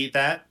also beat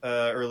that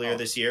earlier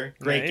this year.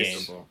 Great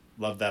game.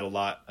 Love that a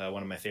lot.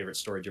 One of my favorite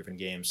story-driven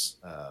games.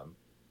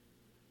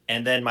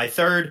 And then my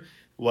third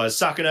was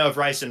Sakuna of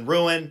Rice and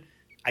Ruin.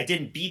 I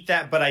didn't beat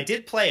that, but I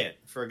did play it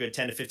for a good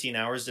 10 to 15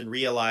 hours and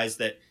realized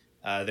that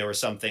there were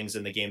some things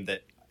in the game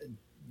that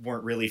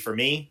weren't really for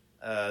me,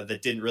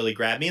 that didn't really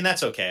grab me. And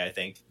that's okay. I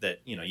think that,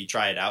 you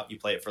try it out, you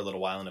play it for a little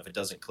while, and if it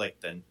doesn't click,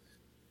 then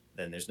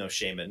there's no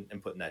shame in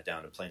putting that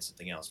down and playing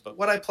something else. But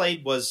what I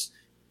played was,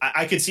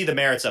 I could see the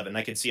merits of it, and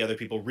I could see other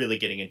people really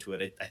getting into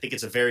it. I think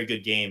it's a very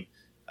good game.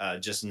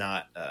 just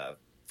not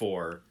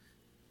for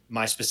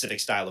my specific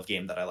style of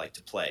game that I like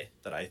to play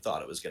that I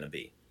thought it was going to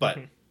be. But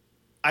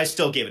I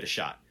still gave it a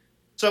shot.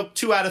 So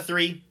 2 out of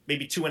 3,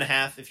 maybe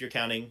 2.5 if you're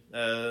counting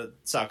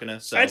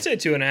Sakuna. So I'd say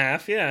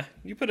 2.5. Yeah,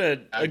 you put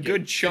a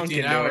good chunk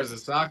into 15 hours it. of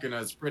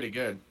Sakuna is pretty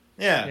good.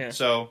 Yeah.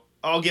 So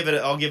I'll give it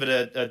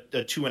a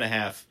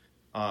 2.5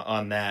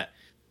 on that.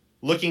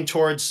 Looking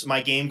towards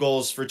my game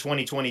goals for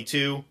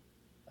 2022,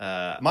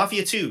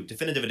 Mafia 2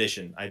 Definitive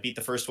Edition. I beat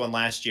the first one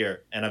last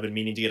year, and I've been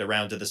meaning to get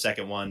around to the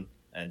second one,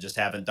 and just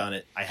haven't done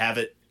it. I have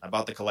it. I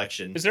bought the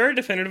collection. Is there a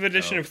Definitive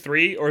Edition of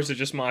 3, or is it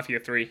just Mafia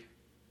 3?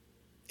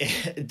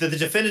 The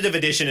Definitive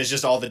Edition is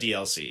just all the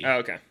DLC. Oh,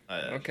 okay.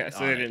 Okay,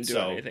 so they didn't do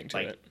anything to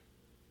it.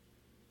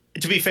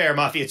 To be fair,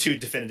 Mafia 2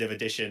 Definitive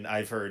Edition,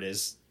 I've heard,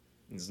 is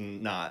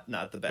not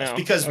the best. Oh,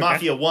 because okay.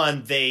 Mafia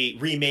 1, they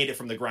remade it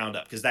from the ground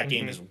up, because that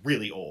game is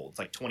really old. It's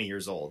like 20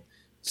 years old.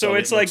 So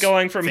it's like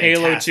going from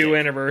fantastic. Halo 2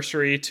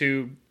 Anniversary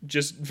to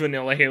just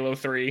vanilla Halo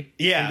 3.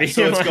 Yeah,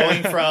 so it's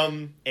going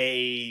from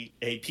a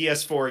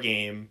PS4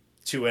 game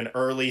to an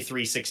early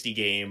 360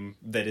 game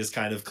that is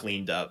kind of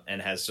cleaned up and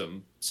has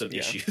some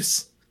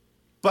issues.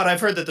 But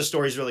I've heard that the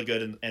story's really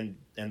good and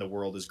the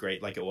world is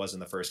great like it was in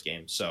the first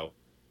game, so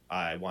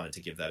I wanted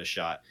to give that a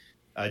shot.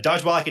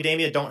 Dodgeball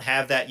Academia, don't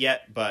have that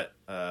yet, but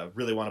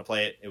really want to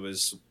play it. It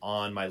was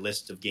on my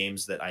list of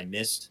games that I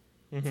missed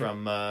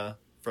from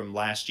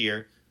last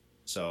year,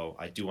 so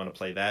I do want to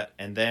play that.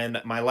 And then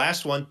my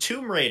last one,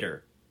 Tomb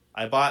Raider.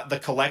 I bought the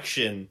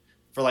collection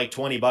for like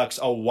 $20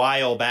 a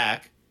while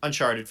back.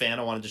 Uncharted fan,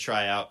 I wanted to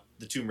try out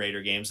the Tomb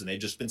Raider games, and they've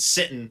just been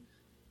sitting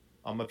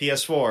on my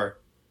PS4.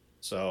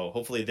 So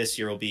hopefully this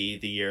year will be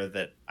the year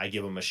that I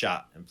give them a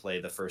shot and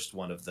play the first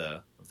one of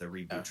the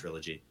reboot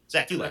trilogy.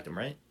 Zach, you liked them,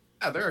 right?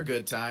 Yeah, they're a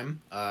good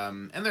time,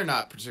 and they're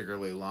not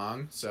particularly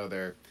long, so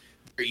they're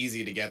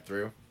easy to get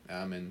through.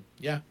 And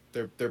yeah,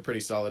 they're pretty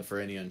solid for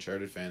any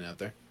Uncharted fan out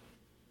there.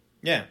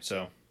 Yeah,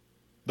 so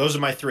those are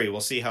my 3.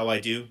 We'll see how I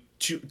do.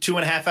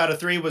 2.5 out of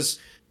 3 was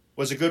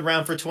a good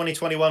round for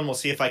 2021. We'll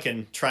see if I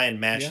can try and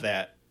match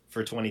that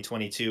for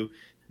 2022.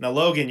 Now,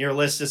 Logan, your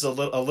list is a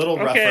little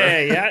rougher.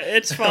 Okay, yeah,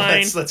 it's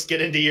fine. let's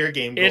get into your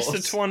game goals.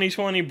 It's the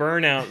 2020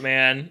 burnout,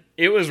 man.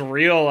 It was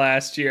real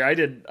last year.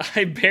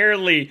 I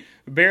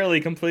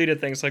barely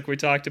completed things like we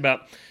talked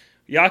about.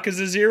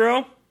 Yakuza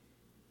 0,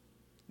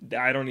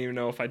 I don't even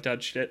know if I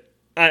touched it.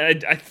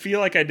 I feel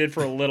like I did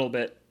for a little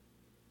bit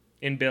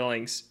in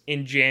Billings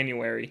in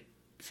January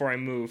before I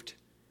moved.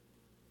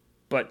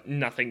 But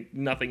nothing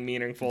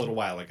meaningful. A little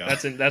while ago.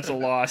 That's a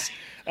loss.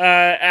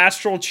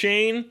 Astral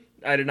Chain,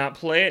 I did not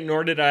play it,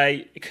 nor did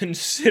I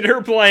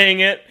consider playing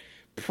it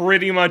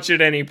pretty much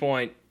at any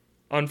point,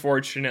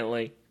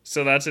 unfortunately.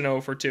 So that's an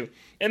 0 for 2.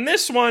 And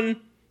this one,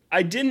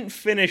 I didn't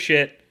finish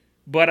it,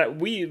 but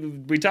we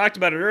talked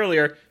about it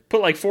earlier,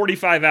 put like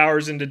 45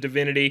 hours into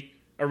Divinity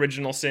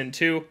Original Sin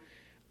 2.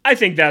 I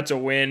think that's a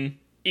win,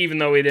 even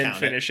though we didn't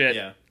finish it.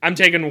 Yeah. I'm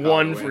taking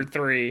 1 for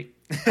 3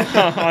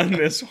 on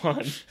this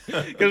one.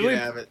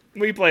 Because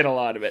we played a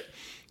lot of it.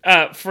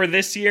 For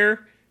this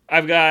year,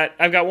 I've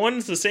got one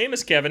that's the same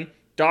as Kevin,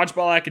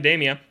 Dodgeball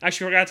Academia. I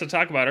actually forgot to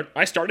talk about it.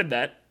 I started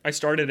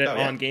it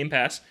on Game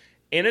Pass,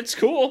 and it's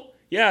cool.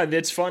 Yeah,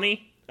 it's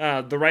funny.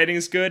 The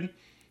writing's good.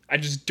 I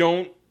just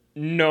don't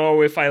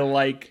know if I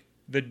like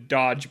the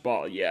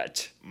dodgeball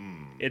yet.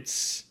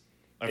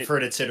 I've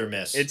heard it's hit or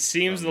miss. It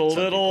seems a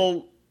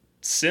little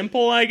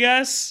simple, I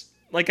guess.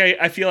 Like,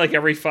 I feel like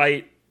every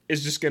fight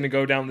is just going to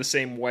go down the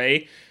same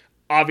way.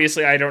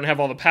 Obviously, I don't have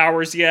all the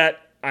powers yet.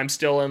 I'm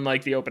still in,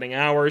 like, the opening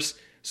hours,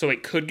 so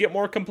it could get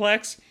more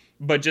complex.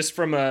 But just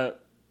from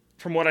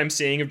what I'm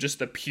seeing of just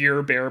the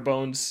pure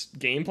bare-bones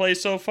gameplay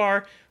so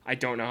far, I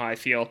don't know how I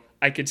feel.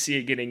 I could see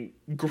it getting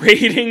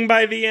grating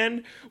by the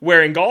end,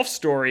 where in Golf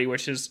Story,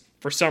 which is,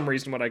 for some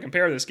reason, what I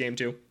compare this game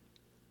to,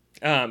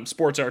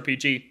 sports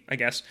RPG, I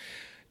guess,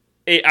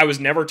 I was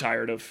never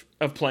tired of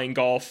playing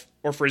golf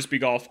or frisbee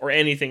golf or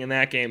anything in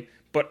that game,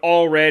 but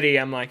already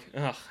I'm like,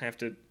 I have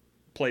to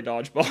play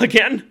dodgeball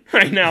again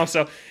right now.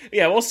 So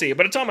yeah, we'll see.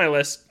 But it's on my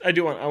list. I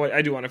do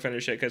want to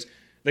finish it because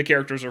the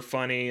characters are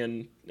funny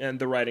and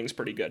the writing's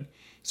pretty good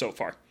so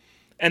far.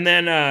 And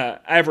then I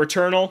have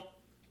Returnal.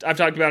 I've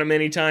talked about it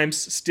many times.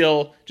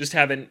 Still, just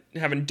haven't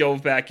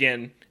dove back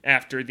in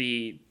after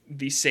the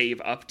save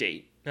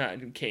update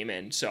came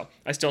in. So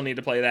I still need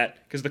to play that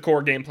because the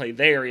core gameplay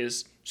there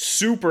is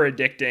super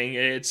addicting.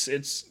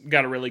 It's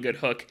got a really good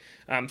hook.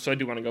 So I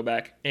do want to go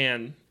back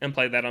and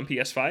play that on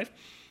PS5.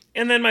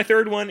 And then my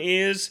third one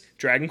is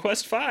Dragon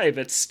Quest V.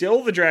 It's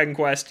still the Dragon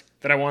Quest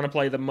that I want to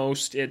play the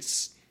most.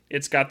 It's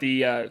got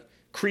the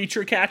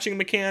creature catching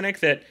mechanic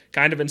that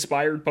kind of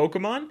inspired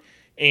Pokemon,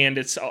 and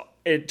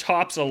it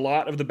tops a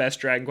lot of the best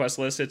Dragon Quest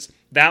lists. It's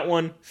that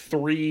one,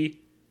 3,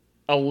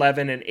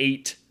 11, and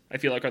 8. I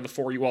feel like are the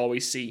 4 you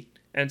always see.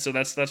 And so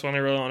that's one I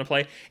really want to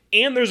play.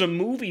 And there's a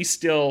movie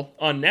still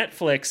on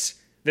Netflix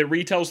that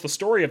retells the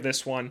story of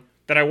this one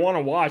that I want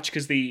to watch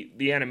because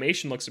the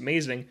animation looks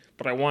amazing,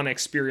 but I want to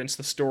experience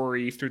the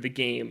story through the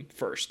game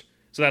first.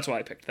 So that's why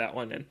I picked that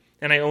one.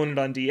 And I own it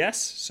on DS.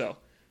 So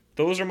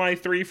those are my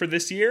 3 for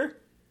this year.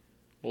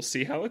 we'll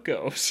see how it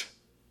goes.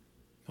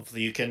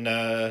 Hopefully you can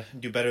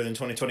do better than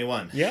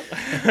 2021. Yep.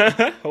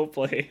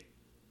 Hopefully.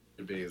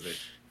 Should be easy.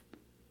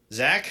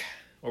 Zach,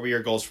 what were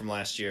your goals from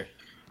last year?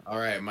 All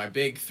right, my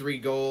big 3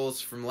 goals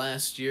from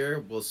last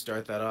year. We'll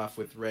start that off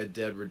with Red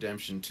Dead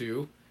Redemption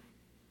 2.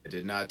 I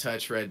did not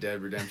touch Red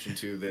Dead Redemption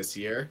 2 this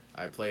year.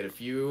 I played a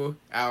few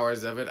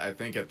hours of it, I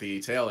think at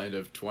the tail end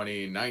of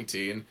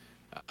 2019,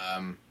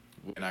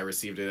 when I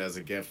received it as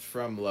a gift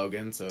from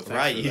Logan. So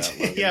Right, for that,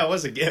 Logan. yeah, it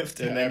was a gift,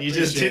 and Yeah, then I you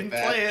just appreciate didn't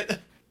that. play it.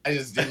 I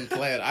just didn't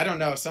play it. I don't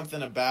know,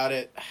 something about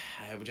it.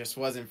 I just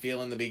wasn't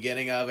feeling the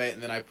beginning of it,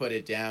 and then I put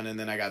it down, and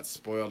then I got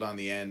spoiled on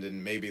the end,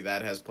 and maybe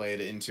that has played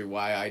into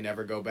why I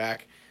never go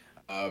back.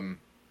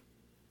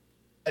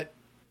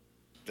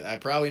 I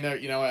probably never,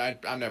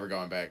 I'm never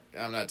going back.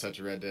 I'm not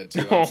touching Red Dead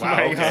 2. Oh I'm my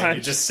sorry. God.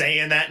 You're just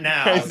saying that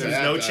now. There's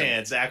There's no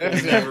chance. Zach will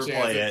There's no never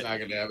chance play it's it. not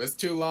gonna happen. It's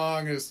too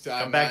long.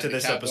 Come back to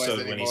this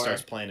episode when he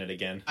starts playing it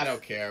again. I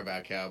don't care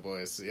about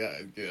Cowboys. Yeah.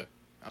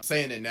 I'm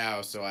saying it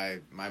now, so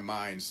my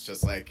mind's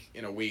just like,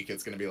 in a week,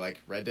 it's gonna be like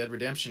Red Dead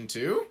Redemption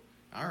 2.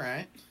 All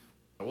right,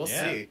 we'll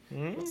see.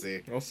 We'll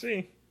see. We'll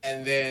see.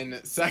 And then,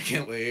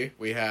 secondly,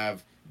 we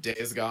have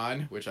Days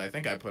Gone, which I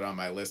think I put on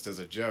my list as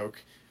a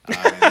joke.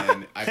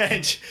 And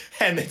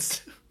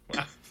It's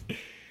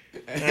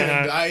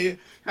I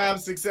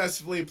have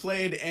successfully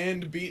played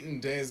and beaten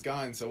Days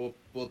Gone, so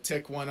we'll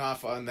tick one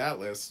off on that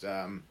list.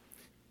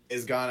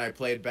 Days Gone, I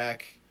played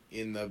back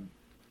in the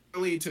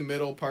early to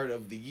middle part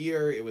of the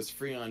year. It was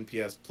free on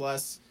PS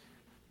Plus,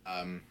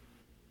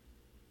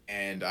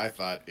 and I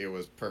thought it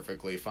was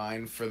perfectly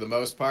fine for the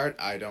most part.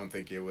 I don't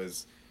think it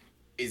was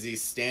easy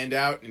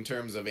standout in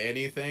terms of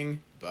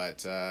anything,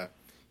 but it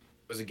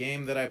was a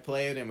game that I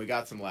played, and we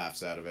got some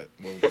laughs out of it.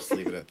 We'll just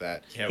leave it at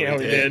that. Yeah,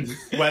 we did.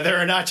 Whether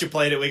or not you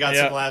played it, we got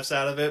Yeah. some laughs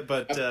out of it,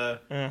 but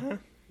Uh-huh.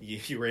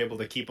 you were able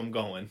to keep them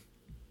going.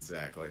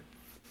 Exactly.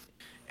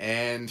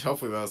 And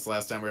hopefully that was the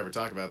last time we ever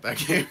talk about that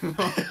game.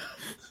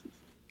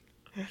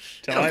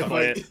 Till I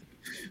play it.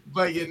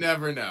 But you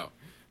never know.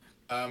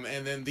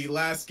 And then the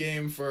last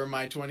game for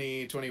my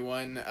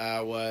 2021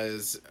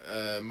 was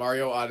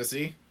Mario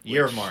Odyssey.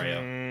 Year of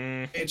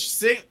Mario.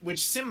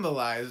 Which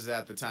symbolized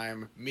at the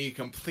time me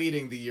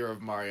completing the Year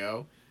of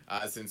Mario,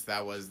 since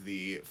that was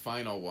the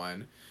final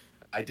one.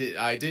 I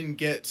didn't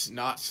get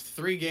not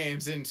 3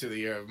 games into the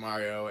Year of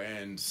Mario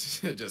and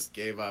just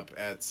gave up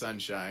at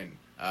Sunshine,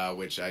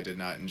 which I did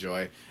not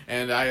enjoy.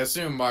 And I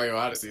assume Mario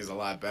Odyssey is a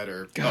lot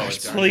better. Gosh,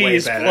 darn it.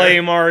 please way better.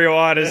 play Mario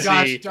Odyssey.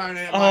 Gosh darn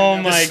it! Oh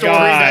never- my The story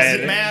God.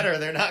 doesn't matter.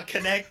 They're not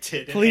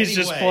connected. in Please any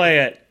just way. play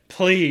it.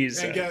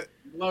 Please. And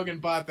Logan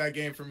bought that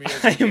game for me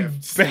as a I am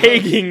gift, so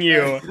begging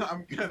you.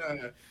 I'm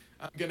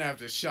gonna have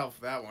to shelf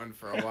that one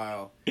for a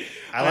while.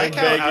 I like I'm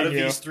how out of begging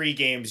you. these 3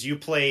 games, you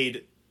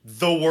played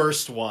the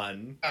worst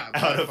one By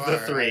out of the far,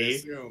 I 3.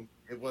 assume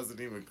it wasn't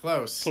even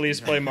close. Please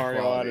in play terms of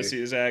Mario quality.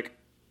 Odyssey, Zach.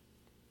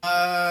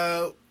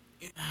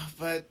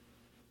 But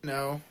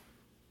no.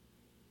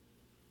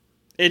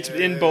 It's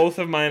in both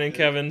of mine and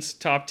Kevin's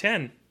top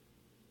 10.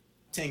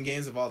 10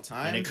 games of all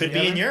time. And it could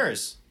be in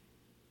yours.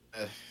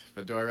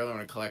 But do I really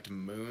want to collect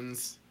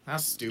moons? How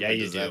stupid Yeah,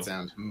 you does that do.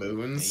 sound?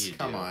 Moons? Yeah, you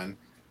Come do. on.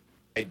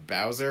 Like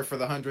Bowser for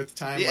the 100th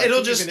time? Yeah, Like, it'll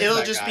even just if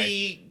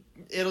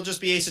that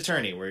be Ace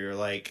Attorney, where you're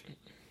like,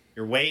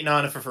 you're waiting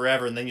on it for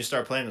forever, and then you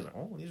start playing. It's like,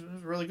 oh, these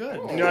are really good.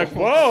 Oh. And you're like,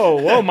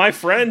 whoa, my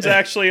friends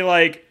actually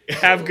like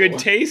have good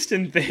taste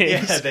in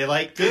things. Yeah, they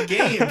like good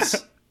games.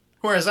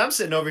 Whereas I'm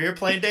sitting over here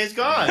playing Days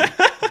Gone.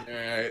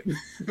 Alright.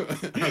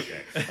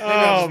 Okay.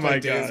 Oh my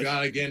Days gosh.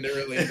 Gone again to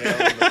really nail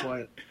the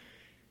point.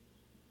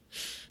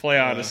 Play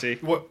Odyssey.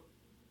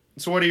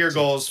 So what are your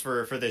goals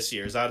for this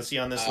year? Is Odyssey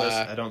on this list?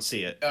 I don't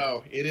see it.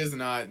 No, it is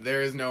not.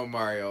 There is no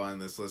Mario on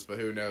this list, but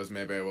who knows?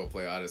 Maybe I will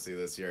play Odyssey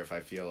this year if I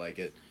feel like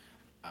it.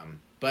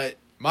 But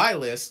my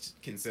list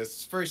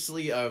consists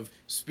firstly of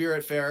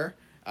Spiritfarer,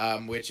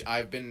 which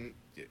I've been,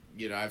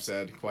 I've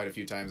said quite a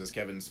few times as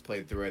Kevin's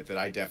played through it that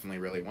I definitely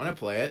really want to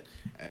play it,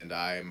 and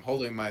I'm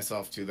holding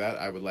myself to that.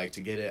 I would like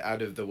to get it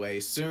out of the way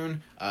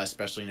soon,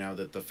 especially now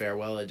that the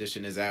Farewell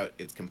Edition is out.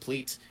 It's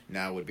complete.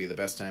 Now would be the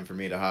best time for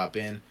me to hop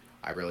in.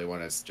 I really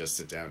want to just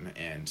sit down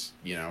and,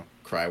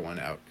 cry one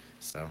out.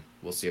 So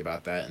we'll see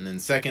about that. And then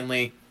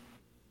secondly,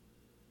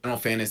 Final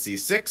Fantasy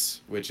VI,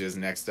 which is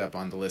next up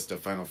on the list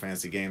of Final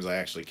Fantasy games I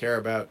actually care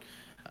about.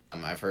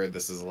 I've heard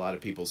this is a lot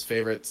of people's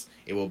favorites.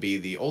 It will be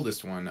the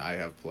oldest one I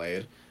have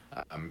played,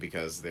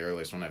 because the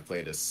earliest one I've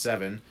played is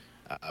 7.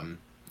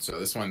 So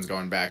this one's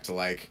going back to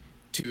like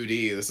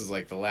 2D. This is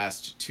like the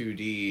last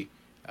 2D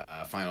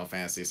Final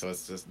Fantasy, so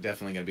it's just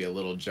definitely going to be a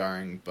little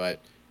jarring.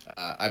 But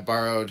I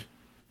borrowed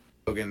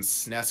Logan's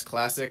SNES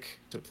Classic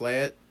to play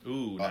it.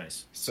 Ooh,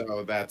 nice.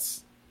 So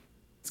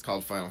it's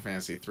called Final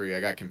Fantasy 3. I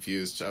got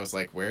confused. I was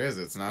like, where is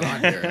it? It's not on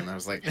here. And I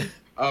was like,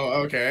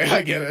 oh, okay,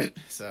 I get it.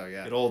 So,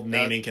 yeah. Good old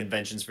naming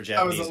conventions for was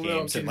Japanese a little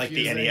games in like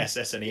the confusing. NES,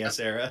 SNES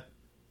era.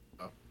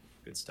 Oh.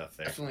 Good stuff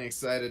there. Definitely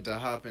excited to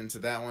hop into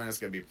that one. It's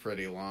going to be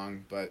pretty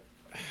long, but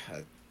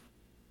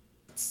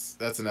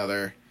that's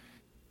another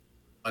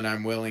and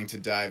I'm willing to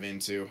dive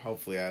into.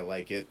 Hopefully, I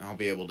like it. I'll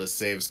be able to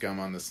save scum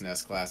on the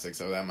SNES Classic,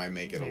 so that might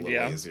make it a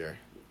little easier.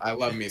 I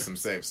love me some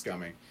save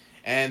scumming.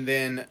 And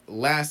then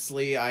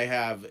lastly, I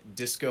have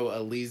Disco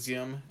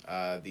Elysium.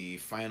 The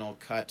Final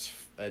Cut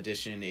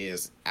edition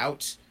is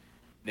out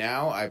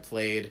now. I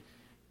played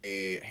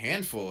a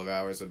handful of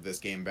hours of this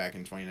game back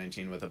in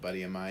 2019 with a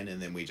buddy of mine,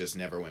 and then we just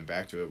never went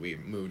back to it. We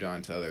moved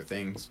on to other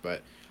things,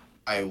 but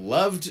I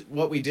loved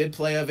what we did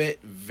play of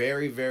it.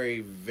 Very,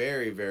 very,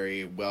 very,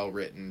 very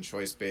well-written,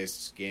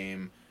 choice-based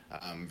game.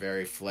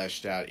 Very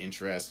fleshed out,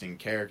 interesting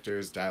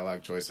characters,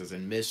 dialogue choices,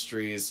 and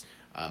mysteries.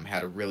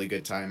 Had a really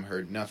good time.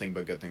 Heard nothing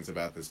but good things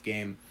about this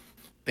game.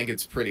 I think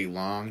it's pretty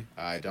long.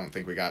 I don't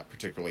think we got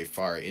particularly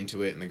far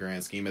into it in the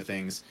grand scheme of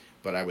things,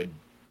 but I would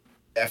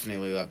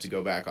definitely love to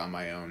go back on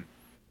my own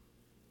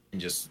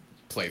and just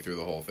play through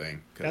the whole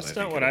thing. That's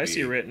not what I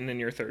see written in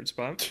your third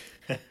spot.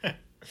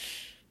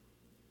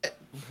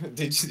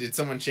 Did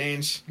someone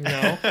change?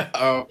 No.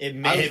 Oh, it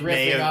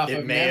may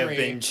have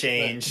been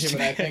changed.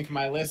 But I think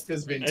my list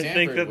has been tampered I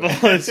think that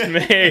with. the list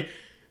may...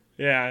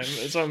 Yeah,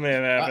 something may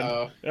have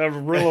happened. A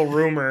little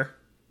rumor.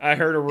 I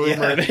heard a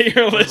rumor that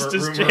your list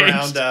has changed.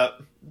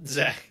 Roundup.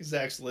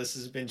 Zach's list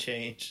has been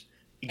changed.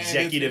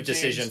 Executive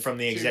decision from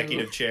the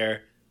executive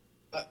chair.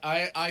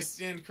 I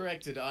stand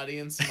corrected,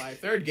 audience. My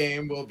third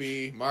game will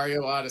be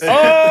Mario Odyssey.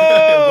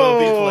 Oh! Will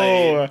be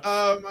played.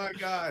 Oh my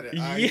god.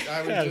 Yes.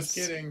 I was just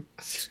kidding.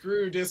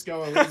 Screw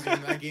Disco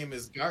Elysium. That game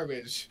is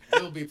garbage.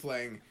 We'll be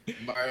playing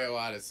Mario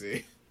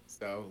Odyssey.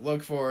 So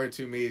look forward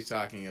to me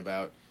talking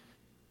about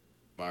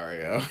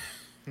Mario.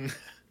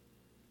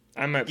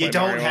 I might play You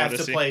don't Mario have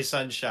Odyssey. to play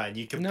Sunshine.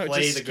 You can No,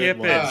 play just the good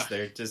skip it. ones.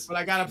 They're just... But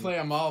I gotta play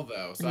them all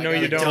though. So No, I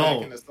you gotta go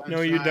don't. back into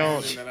No, you Sunshine,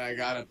 don't. And then I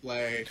gotta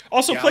play.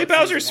 Also, play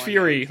Galaxies Bowser's 1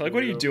 Fury. and Like,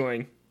 what are you 2.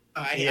 doing?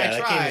 I that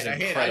game tried. is I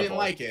hate it. I incredible. didn't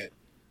like it.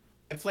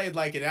 I played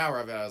like an hour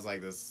of it. I was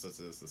like, this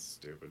is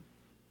stupid.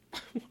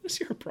 What is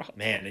your problem?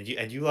 Man,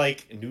 and you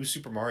like New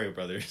Super Mario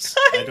Brothers.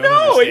 I don't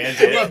know,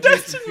 understand it it.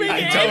 doesn't make I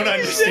any don't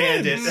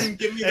understand it. sense.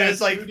 Give me And that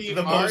it's like 2D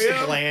the Mario?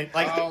 most bland.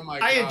 Like, Oh my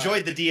I God.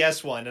 enjoyed the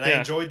DS one, and I Yeah.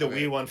 enjoyed the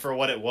Wii one for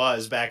what it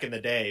was back in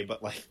the day.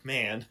 But like,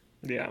 man,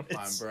 Yeah. Come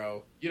on,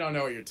 bro. You don't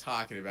know what you're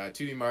talking about.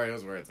 2D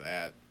Mario's where it's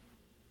at.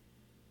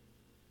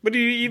 But do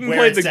you even where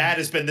play it's the... at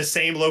has been the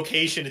same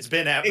location it's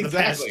been at for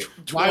Exactly. the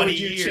past 20 Why would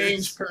you years.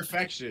 change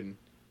perfection?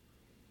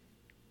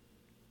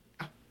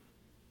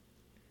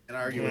 And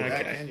argue with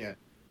that, Okay. can you?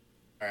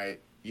 All right,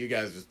 you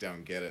guys just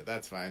don't get it.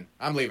 That's fine.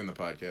 I'm leaving the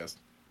podcast.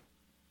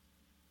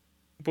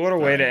 But what a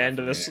way Sorry, to my end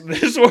friend.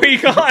 this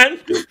week on.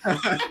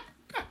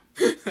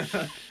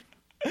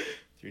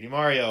 3D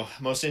Mario,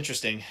 most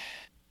interesting.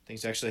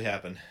 Things actually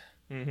happen.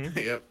 Mm-hmm.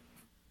 Yep.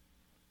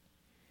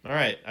 All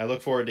right, I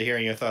look forward to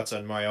hearing your thoughts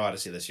on Mario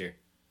Odyssey this year.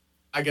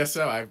 I guess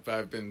so. I've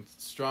been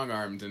strong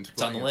armed into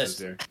It's on playing the it this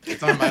list. year.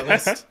 It's on my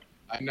list.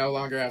 I no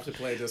longer have to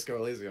play Disco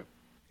Elysium.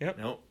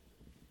 Nope,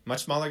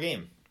 much smaller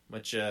game,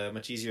 much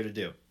easier to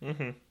do.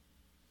 Mm-hmm.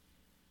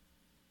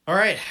 All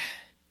right,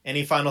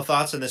 any final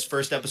thoughts on this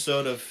first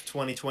episode of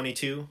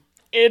 2022?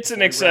 It's an Before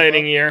we wrap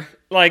exciting up? year.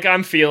 Like,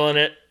 I'm feeling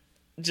it.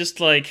 Just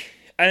like,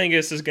 I think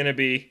this is going to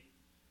be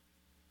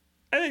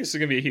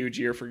a huge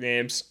year for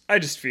games. I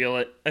just feel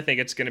it. I think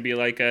it's going to be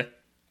like a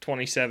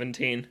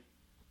 2017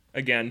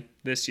 again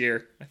this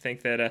year. I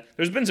think that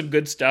there's been some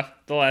good stuff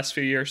the last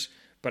few years,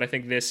 but I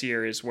think this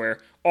year is where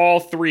all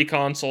three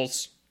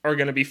consoles are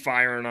going to be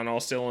firing on all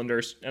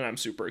cylinders, and I'm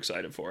super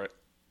excited for it.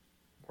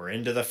 We're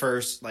into the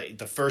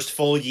first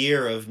full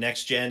year of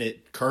next gen.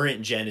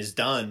 Current gen is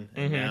done,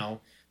 and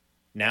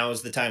now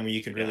is the time where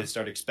you can really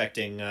start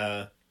expecting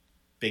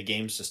big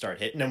games to start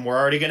hitting. And we're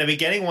already going to be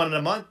getting one in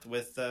a month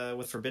with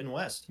Forbidden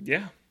West.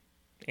 Yeah.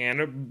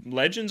 And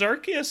Legends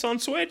Arceus on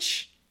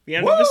Switch the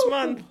end of this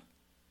month.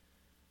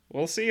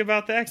 We'll see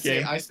about that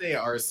game. I say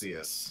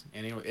Arceus.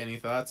 Any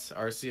thoughts?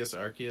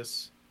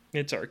 Arceus?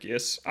 It's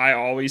Arceus. I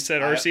always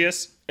said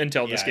Arceus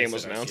until this game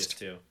was announced.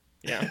 Too.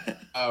 Yeah.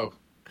 Oh.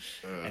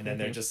 And then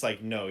they're just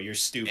like, "No, you're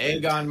stupid."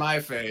 Egg on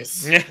my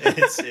face. Yeah.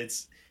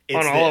 It's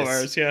On all of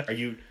this. ours, yeah. Are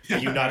you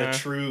not a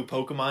true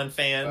Pokemon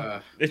fan?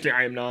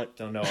 I am not.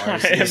 Don't know I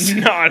Arceus. am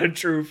not a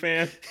true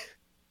fan.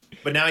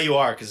 But now you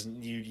are, because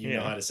you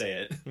know how to say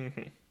it.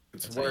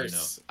 It's That's how you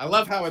worse. I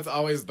love how it's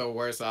always the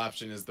worst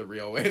option is the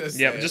real way to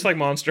say Yeah, it. just like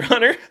Monster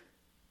Hunter.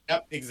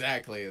 Yep,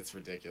 exactly. It's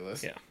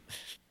ridiculous. Yeah.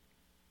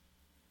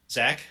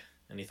 Zach,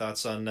 any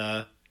thoughts on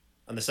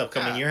this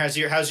upcoming year? How's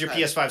your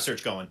PS5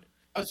 search going?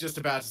 I was just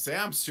about to say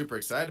I'm super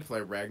excited to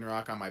play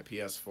Ragnarok on my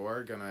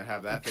PS4. Gonna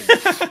have that thing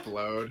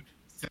explode,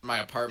 set my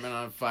apartment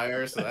on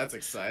fire. So that's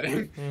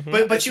exciting.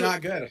 But It's you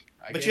not good.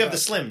 but you have the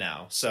Slim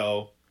now,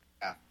 so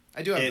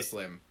I do have the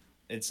Slim.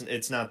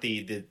 it's not the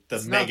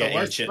It's mega not the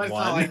worst, ancient but it's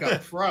one. not like a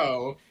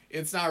Pro.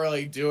 It's not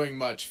really doing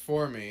much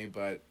for me,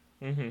 but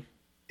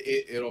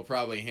it'll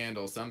probably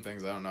handle some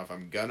things. I don't know if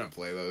I'm gonna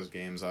play those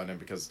games on it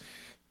because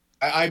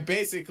I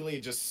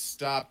basically just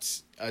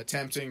stopped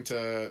attempting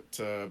to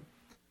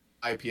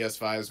buy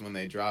PS5s when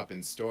they drop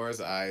in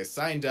stores. I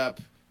signed up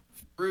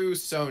through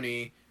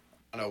Sony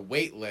on a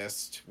wait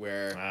list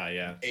where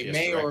they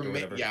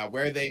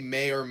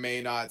may or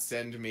may not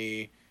send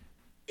me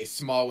a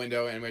small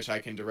window in which I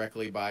can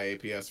directly buy a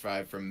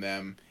PS5 from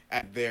them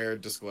at their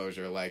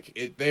disclosure.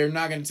 Like, they're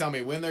not going to tell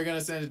me when they're going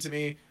to send it to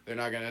me. They're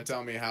not going to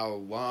tell me how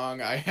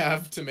long I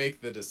have to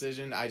make the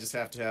decision. I just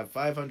have to have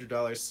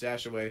 $500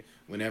 stashed away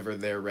whenever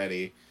they're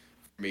ready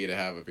for me to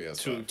have a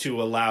PS5.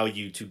 To allow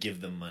you to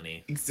give them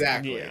money.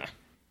 Exactly. Yeah.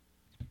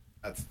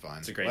 That's fun.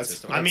 It's a great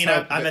system. I mean,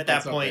 I'm at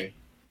that point,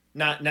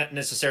 not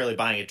necessarily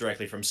buying it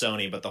directly from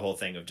Sony, but the whole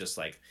thing of just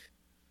like,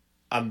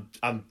 I'm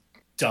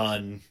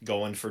done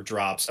going for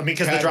drops. I mean,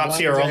 because the drops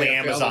here are only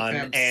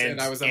Amazon,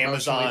 and I was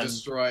emotionally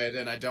destroyed,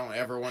 and I don't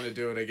ever want to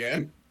do it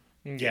again.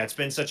 Yeah, it's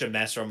been such a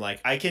mess where I'm like,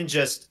 I can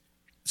just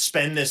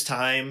spend this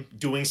time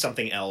doing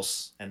something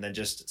else and then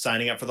just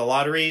signing up for the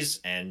lotteries,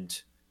 and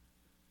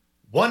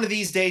one of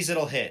these days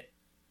it'll hit.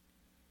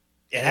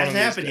 It hasn't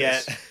happened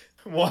yet.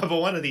 But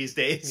one of these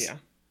days. Yeah.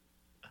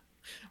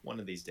 One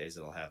of these days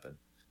it'll happen.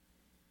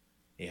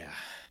 Yeah.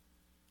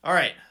 All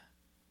right.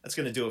 That's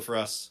going to do it for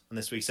us on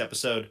this week's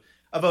episode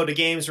of Ode to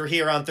Games. We're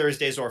here on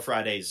Thursdays or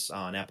Fridays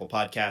on Apple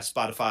Podcasts,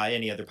 Spotify,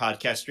 any other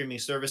podcast streaming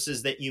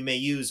services that you may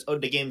use.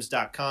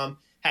 OdeToGames.com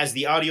has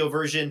the audio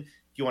version.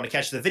 If you want to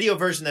catch the video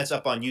version, that's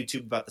up on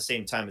YouTube about the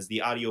same time as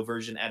the audio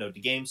version at Ode to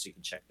Games, so you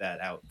can check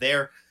that out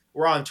there.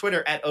 We're on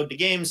Twitter at Ode to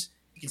Games.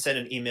 You can send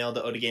an email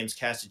to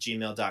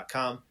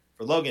odegamescast@gmail.com.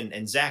 For Logan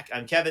and Zach,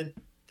 I'm Kevin.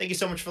 Thank you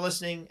so much for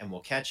listening, and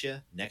we'll catch you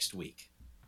next week.